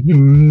 I think you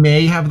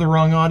may have the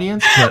wrong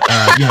audience, but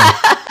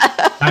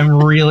I'm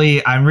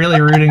really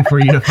rooting for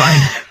you to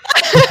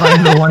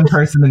find the one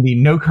person in the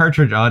No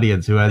Cartridge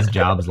audience who has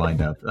jobs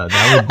lined up.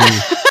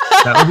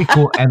 That would be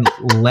cool, and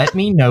let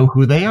me know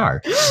who they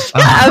are.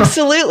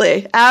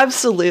 Absolutely.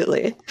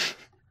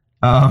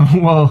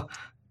 Well,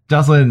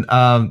 Jocelyn,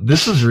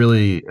 this was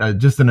really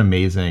just an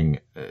amazing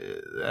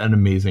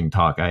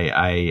talk.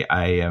 I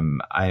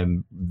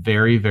am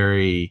very,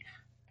 very,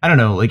 I don't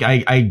know, like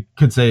I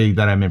could say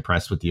that I'm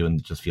impressed with you,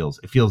 and it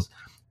feels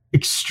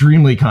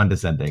extremely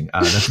condescending.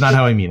 That's not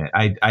how I mean it.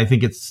 I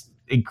think it's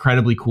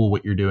incredibly cool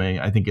what you're doing.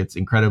 I think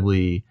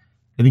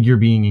you're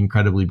being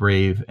incredibly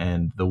brave,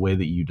 and the way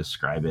that you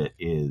describe it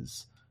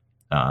is,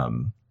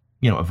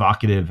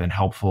 evocative and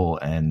helpful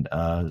and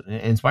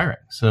inspiring.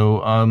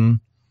 So,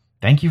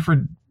 thank you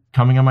for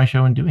coming on my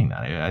show and doing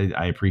that.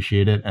 I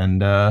appreciate it,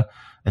 and I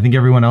think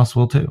everyone else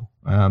will too.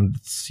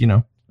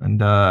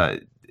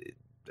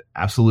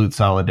 Absolute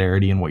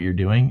solidarity in what you're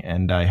doing,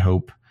 and I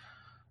hope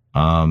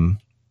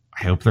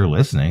they're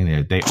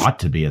listening. They ought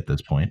to be at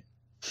this point.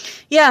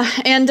 Yeah,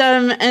 and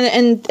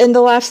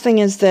the last thing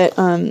is that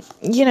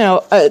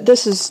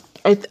this is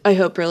I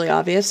hope really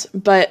obvious,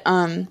 but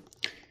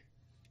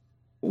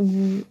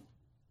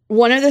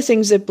one of the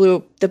things that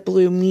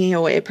blew me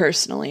away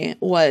personally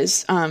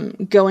was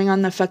going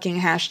on the fucking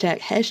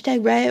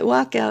hashtag Riot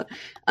walkout.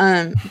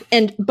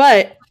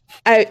 But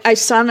I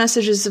saw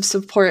messages of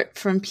support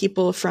from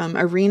people from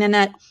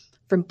ArenaNet,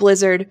 from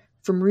Blizzard,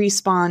 from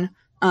Respawn,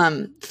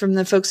 from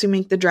the folks who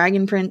make the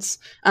Dragon Prince,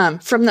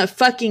 from the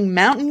fucking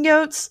Mountain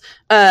Goats.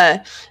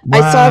 Wow.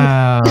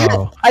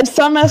 I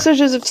saw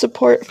messages of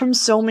support from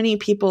so many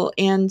people.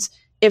 And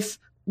if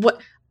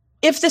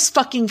this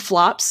fucking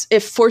flops,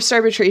 if forced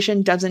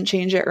arbitration doesn't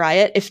change at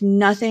Riot, if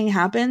nothing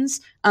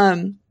happens,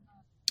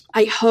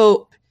 I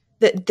hope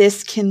that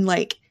this can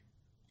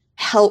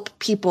help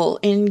people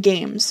in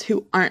games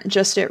who aren't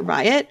just at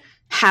Riot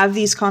have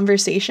these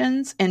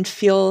conversations and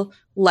feel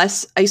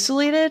less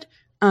isolated.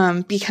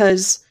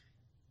 Because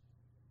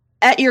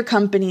at your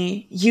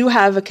company, you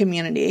have a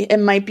community. It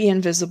might be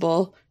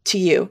invisible to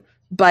you,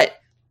 but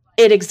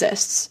it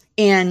exists.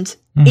 And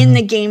in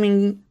the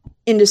gaming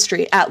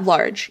industry at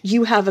large,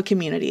 you have a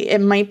community. It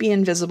might be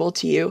invisible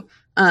to you,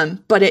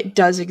 but it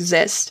does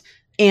exist.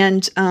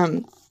 And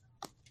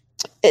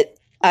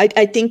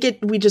I think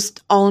we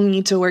just all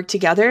need to work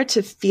together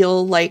to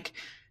feel like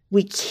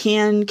we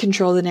can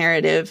control the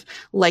narrative,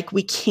 like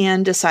we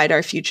can decide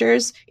our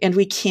futures, and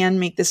we can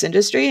make this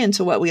industry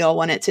into what we all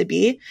want it to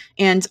be.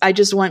 And I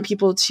just want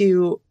people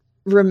to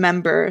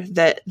remember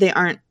that they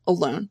aren't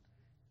alone.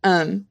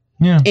 And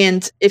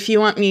if you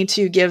want me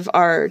to give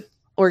our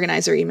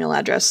organizer email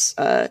address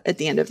at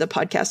the end of the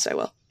podcast, I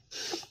will.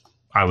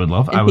 I would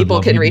love. And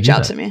people can reach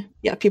out to me.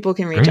 Yeah, people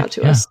can reach out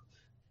to us.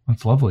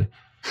 That's lovely.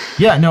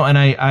 Yeah, no, and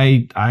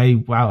I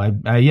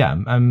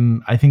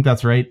think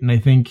that's right, and I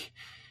think,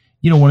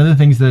 one of the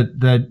things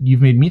that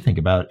you've made me think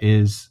about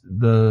is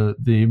the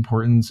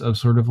importance of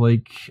sort of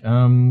good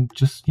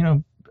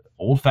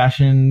old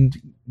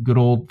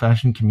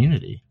fashioned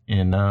community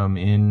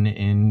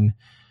in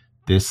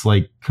this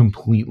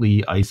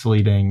completely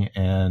isolating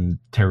and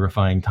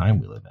terrifying time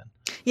we live in.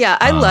 Yeah,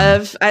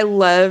 I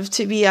love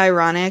to be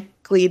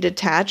ironically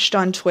detached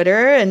on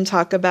Twitter and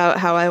talk about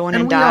how I want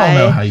to die.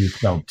 We all know how you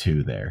felt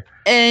too there.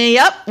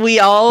 Yep,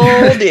 we all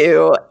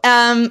do.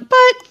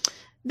 But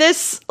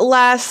this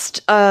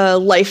last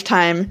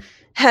lifetime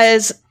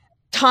has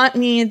taught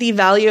me the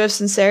value of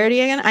sincerity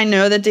again. I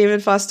know that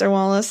David Foster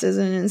Wallace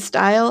isn't in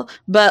style,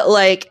 but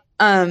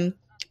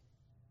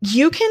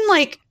you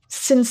can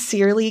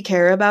sincerely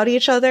care about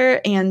each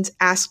other and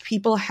ask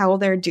people how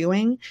they're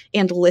doing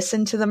and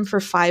listen to them for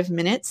 5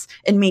 minutes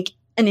and make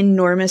an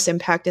enormous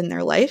impact in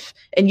their life.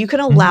 And you can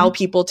allow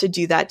people to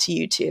do that to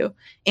you too.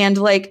 And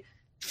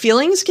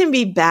feelings can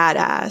be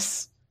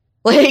badass.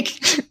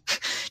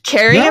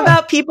 Caring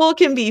about people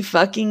can be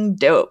fucking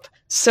dope.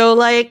 So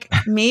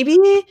maybe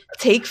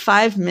take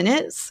 5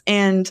 minutes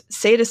and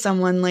say to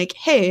someone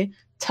hey,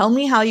 tell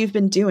me how you've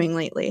been doing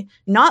lately.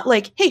 Not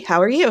hey,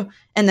 how are you?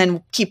 And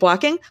then keep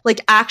walking.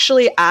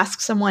 Actually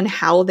ask someone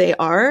how they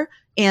are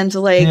and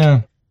like,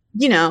 Yeah.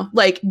 you know,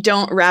 like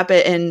don't wrap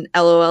it in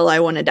LOL, I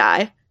want to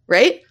die,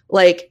 right?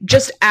 Like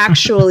just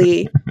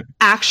actually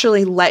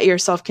let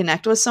yourself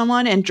connect with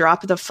someone and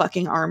drop the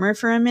fucking armor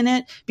for a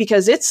minute,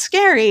 because it's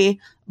scary,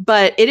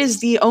 but it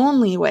is the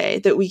only way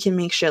that we can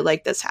make shit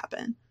like this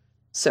happen.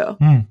 So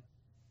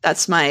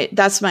that's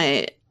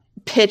my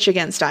pitch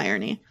against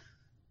irony.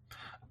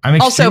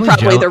 I'm also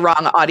probably the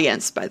wrong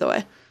audience, by the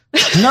way.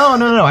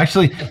 No.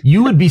 Actually,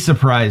 you would be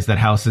surprised at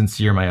how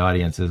sincere my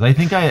audience is. I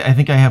think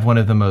I have one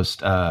of the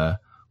most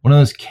one of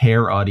those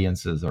care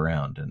audiences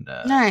around, and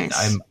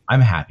nice.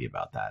 I'm happy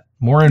about that.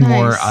 More and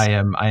more, I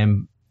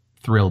am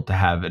thrilled to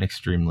have an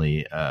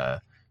extremely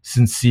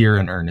sincere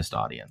and earnest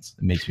audience.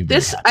 It makes me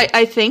very happy.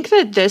 I think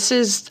that this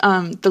is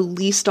the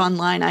least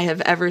online I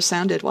have ever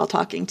sounded while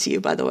talking to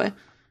you, by the way.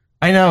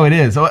 I know it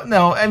is.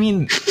 No, I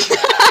mean,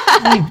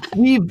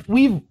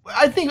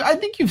 I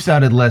think you've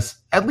sounded less,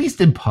 at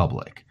least in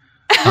public,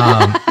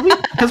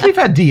 because we've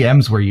had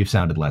DMs where you've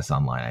sounded less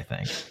online, I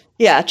think.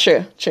 Yeah,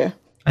 true.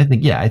 I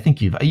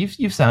think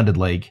you've sounded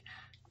like,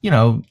 you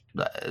know,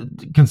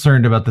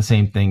 concerned about the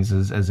same things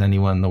as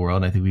anyone in the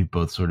world. I think we've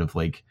both sort of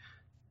like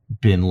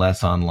been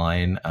less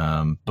online.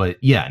 But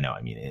yeah, no,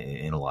 I mean,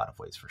 in a lot of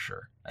ways, for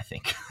sure. I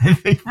think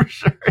for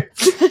sure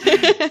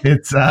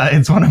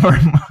it's one of our,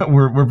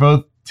 we're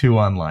both too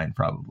online,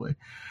 probably.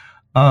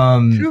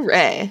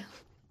 Hooray.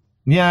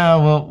 Yeah,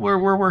 well,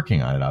 we're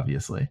working on it,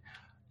 obviously.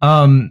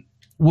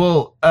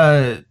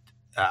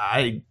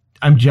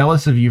 I'm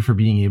jealous of you for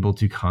being able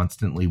to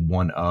constantly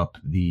one up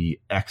the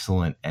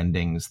excellent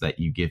endings that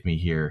you give me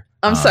here.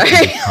 I'm sorry.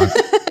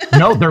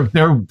 No,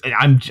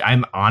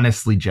 I'm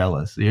honestly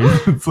jealous.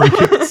 It's like,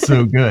 it's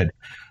so good.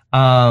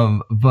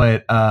 But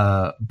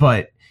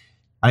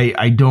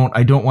I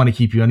don't want to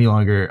keep you any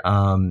longer.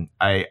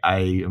 I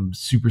am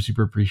super,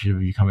 super appreciative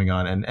of you coming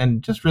on,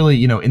 and just really,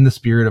 you know, in the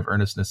spirit of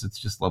earnestness, it's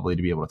just lovely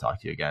to be able to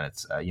talk to you again.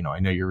 It's, you know, I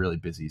know you're really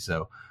busy,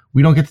 so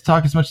we don't get to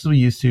talk as much as we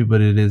used to,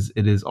 but it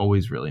is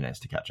always really nice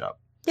to catch up.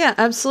 Yeah,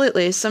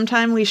 absolutely.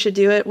 Sometime we should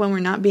do it when we're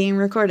not being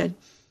recorded.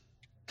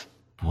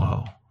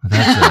 Whoa.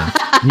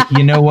 That's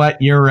you know what?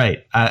 You're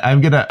right.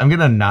 I'm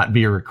gonna not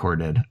be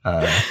recorded.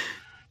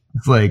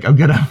 It's like I'm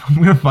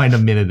gonna find a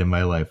minute in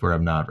my life where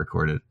I'm not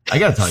recorded. I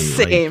gotta tell you,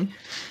 same.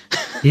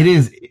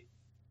 Like,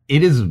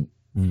 it is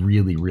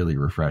really, really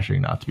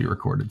refreshing not to be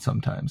recorded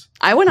sometimes.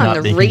 I went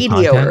on the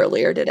radio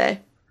earlier today.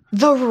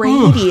 The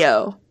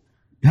radio.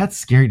 That's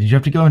scary. Did you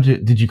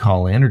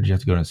call in, or did you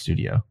have to go to the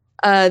studio?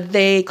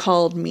 They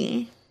called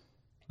me.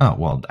 Oh,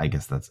 well, I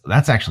guess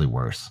that's actually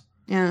worse.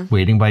 Yeah.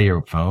 Waiting by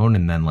your phone,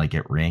 and then like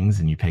it rings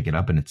and you pick it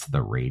up and it's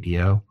the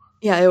radio.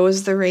 Yeah, it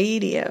was the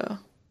radio.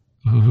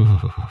 Ooh.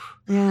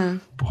 Yeah.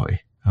 Boy.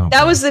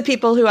 That was the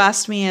people who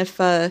asked me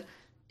if I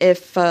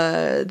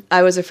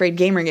was afraid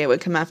Gamergate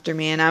would come after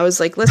me, and I was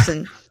like,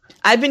 listen,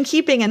 I've been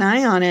keeping an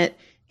eye on it,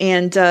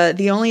 and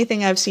the only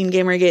thing I've seen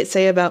Gamergate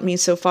say about me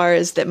so far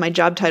is that my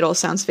job title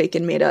sounds fake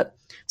and made up.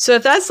 So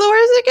if that's the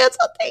worst it gets,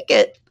 I'll take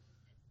it.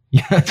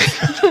 Yeah.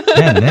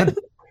 Man,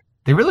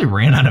 they really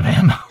ran out of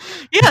ammo.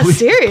 Yeah,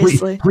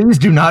 seriously. Please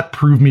do not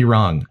prove me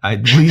wrong.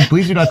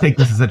 Please do not take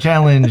this as a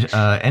challenge.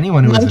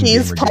 Anyone who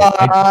Monkey's is in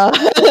paw.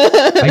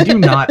 I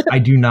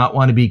do not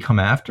want to be come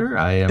after.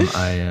 I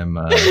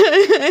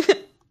apologize.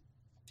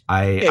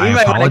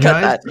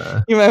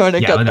 You might want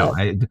to cut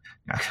that.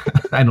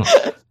 I don't.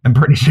 I'm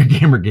pretty sure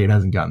Gamergate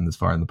hasn't gotten this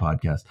far in the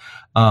podcast.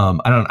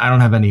 I don't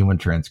have anyone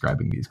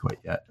transcribing these quite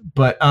yet.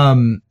 But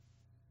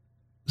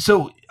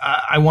so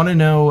I want to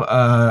know.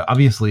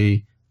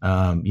 Obviously,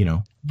 you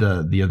know,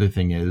 the other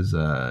thing is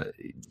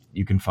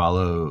you can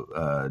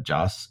follow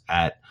Joss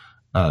at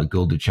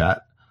GoldDoChat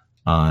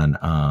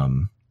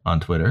on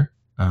Twitter.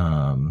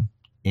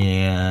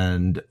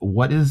 And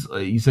what is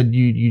you said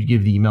you'd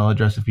give the email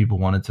address if people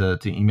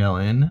wanted to email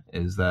in?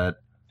 Is that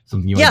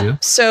something you want to do?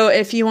 So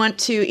if you want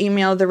to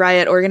email the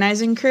Riot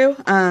organizing crew,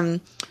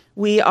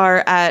 we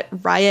are at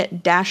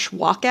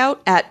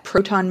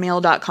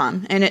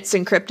riot-walkout@protonmail.com, and it's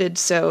encrypted,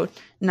 so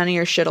none of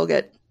your shit will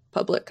get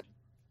public.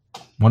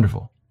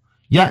 Wonderful.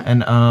 Yeah.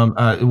 And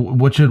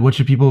what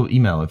should people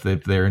email if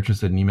they're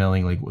interested in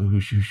emailing? Like,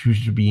 who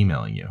should be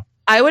emailing you?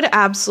 I would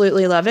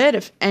absolutely love it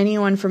if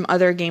anyone from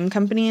other game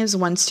companies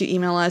wants to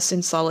email us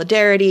in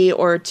solidarity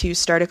or to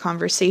start a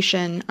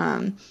conversation.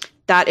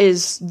 That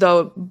is,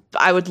 though,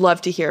 I would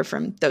love to hear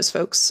from those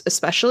folks,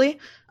 especially.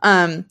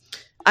 I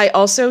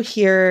also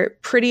hear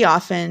pretty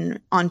often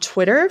on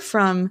Twitter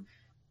from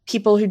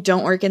people who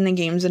don't work in the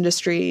games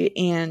industry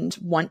and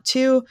want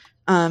to,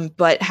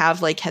 but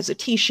have like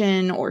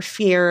hesitation or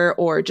fear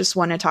or just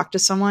want to talk to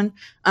someone.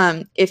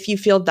 If you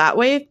feel that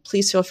way,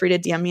 please feel free to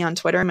DM me on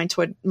Twitter. My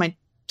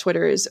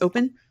Twitter is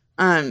open.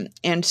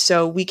 And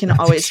so we can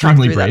always talk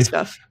through that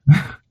stuff.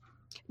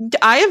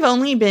 I have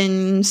only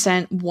been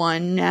sent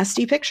one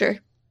nasty picture.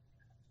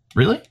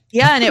 Really?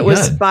 Yeah, and it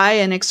was by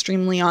an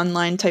extremely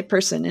online type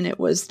person, and it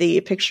was the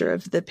picture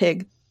of the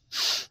pig.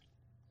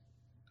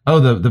 Oh,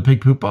 the pig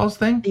poop balls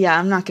thing? Yeah,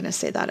 I'm not going to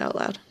say that out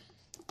loud.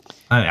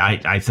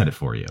 I said it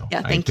for you.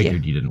 Yeah, thank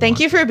you. Thank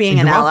you for being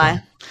an ally.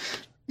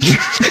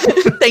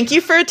 Thank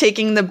you for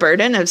taking the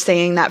burden of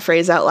saying that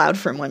phrase out loud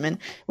from women.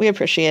 We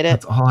appreciate it.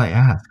 That's all I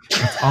ask.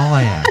 That's all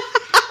I ask.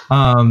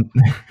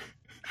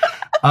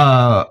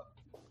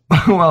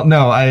 Well,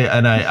 no,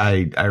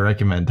 I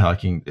recommend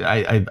talking.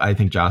 I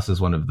think Joss is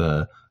one of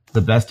the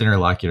best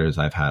interlocutors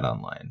I've had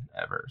online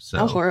ever. So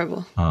how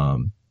horrible.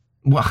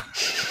 Well,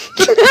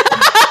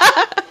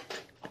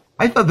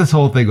 I thought this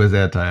whole thing was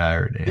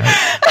anti-irony. Sorry.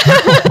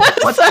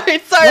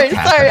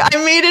 I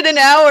made it an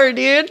hour,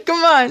 dude.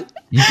 Come on.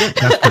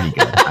 That's pretty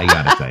good. I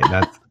gotta say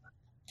that's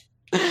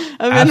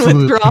I'm absolute in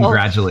withdrawal.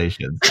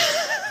 Congratulations.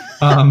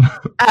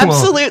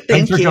 Absolute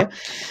thank you.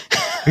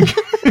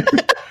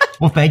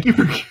 Well, thank you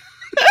for.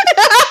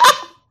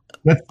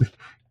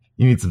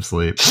 You need some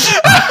sleep.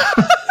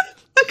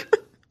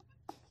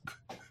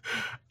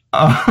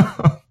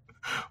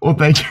 Well,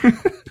 thank you.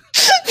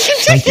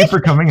 Thank you for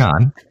coming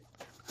on.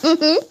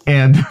 Mm-hmm.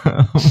 And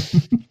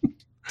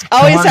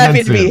always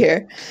happy to be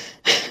here.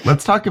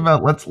 Let's talk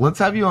about let's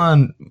have you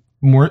on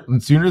more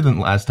sooner than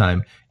last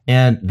time.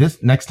 And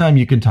this next time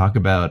you can talk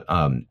about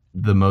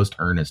the most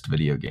earnest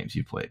video games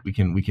you played. We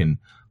can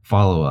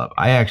follow up.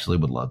 I actually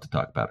would love to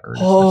talk about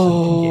earnestness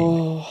in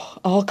gaming.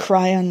 I'll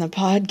cry on the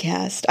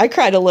podcast. I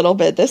cried a little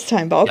bit this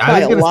time, but I'll cry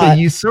a lot. Say,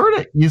 you sort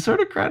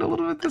of cried a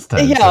little bit this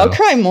time. Yeah, so. I'll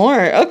cry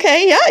more.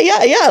 Okay,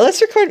 yeah. Let's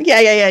record.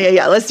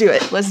 Yeah. Let's do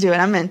it.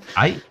 I'm in.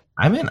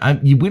 I'm in.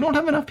 We don't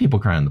have enough people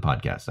crying on the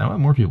podcast. I want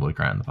more people to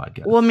cry on the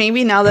podcast. Well,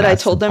 maybe now that I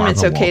told them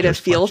it's okay to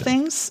feel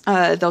things,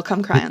 they'll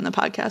come cry on the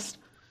podcast.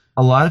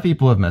 A lot of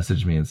people have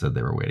messaged me and said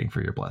they were waiting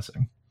for your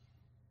blessing.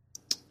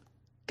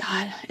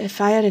 God,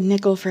 if I had a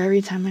nickel for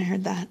every time I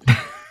heard that.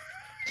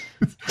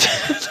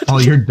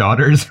 All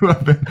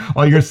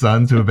your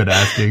sons who have been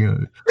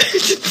asking,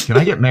 can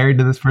I get married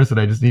to this person?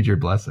 I just need your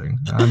blessing.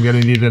 I'm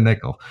going to need a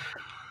nickel.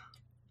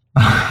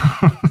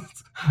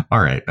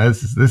 All right.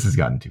 This has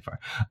gotten too far.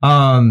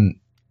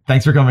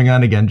 Thanks for coming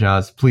on again,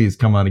 Joss. Please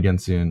come on again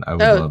soon. I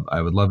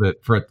would love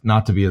it for it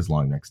not to be as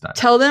long next time.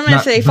 Tell them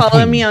if they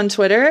follow me on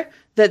Twitter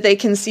that they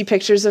can see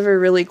pictures of a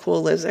really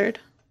cool lizard.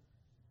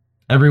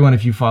 Everyone,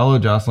 if you follow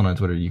Jocelyn on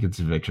Twitter, you can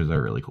see pictures of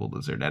a really cool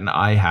lizard. And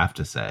I have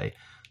to say,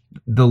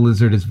 the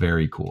lizard is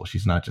very cool.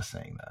 She's not just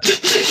saying that.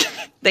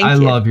 Thank you. I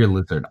love your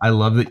lizard. I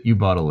love that you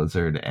bought a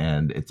lizard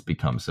and it's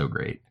become so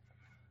great.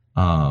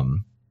 All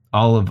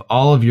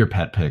of your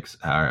pet pics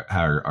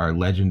are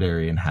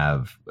legendary and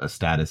have a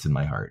status in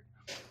my heart.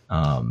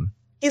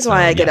 He's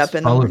why I get up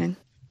in the morning.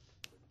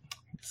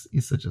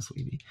 He's such a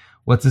sweetie.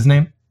 What's his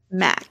name?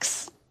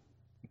 Max.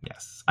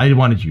 Yes, I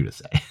wanted you to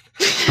say.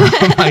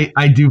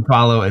 I do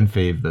follow and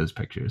fave those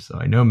pictures, so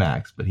I know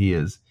Max, but he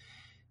is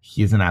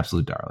an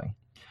absolute darling.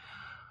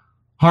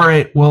 All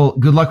right, well,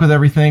 good luck with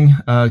everything.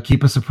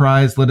 Keep us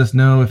surprised. Let us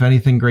know if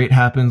anything great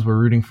happens. We're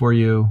rooting for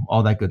you.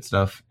 All that good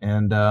stuff,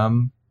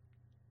 and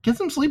get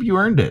some sleep. You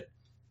earned it.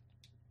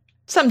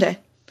 Someday.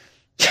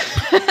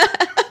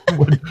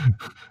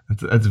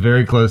 That's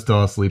very close to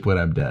I'll sleep when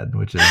I'm dead,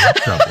 which is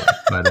troubling.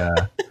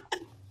 But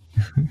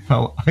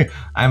well,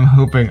 I'm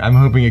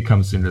hoping it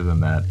comes sooner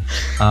than that.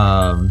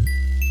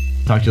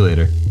 Talk to you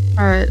later.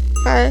 All right.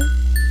 Bye.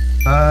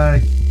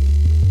 Bye.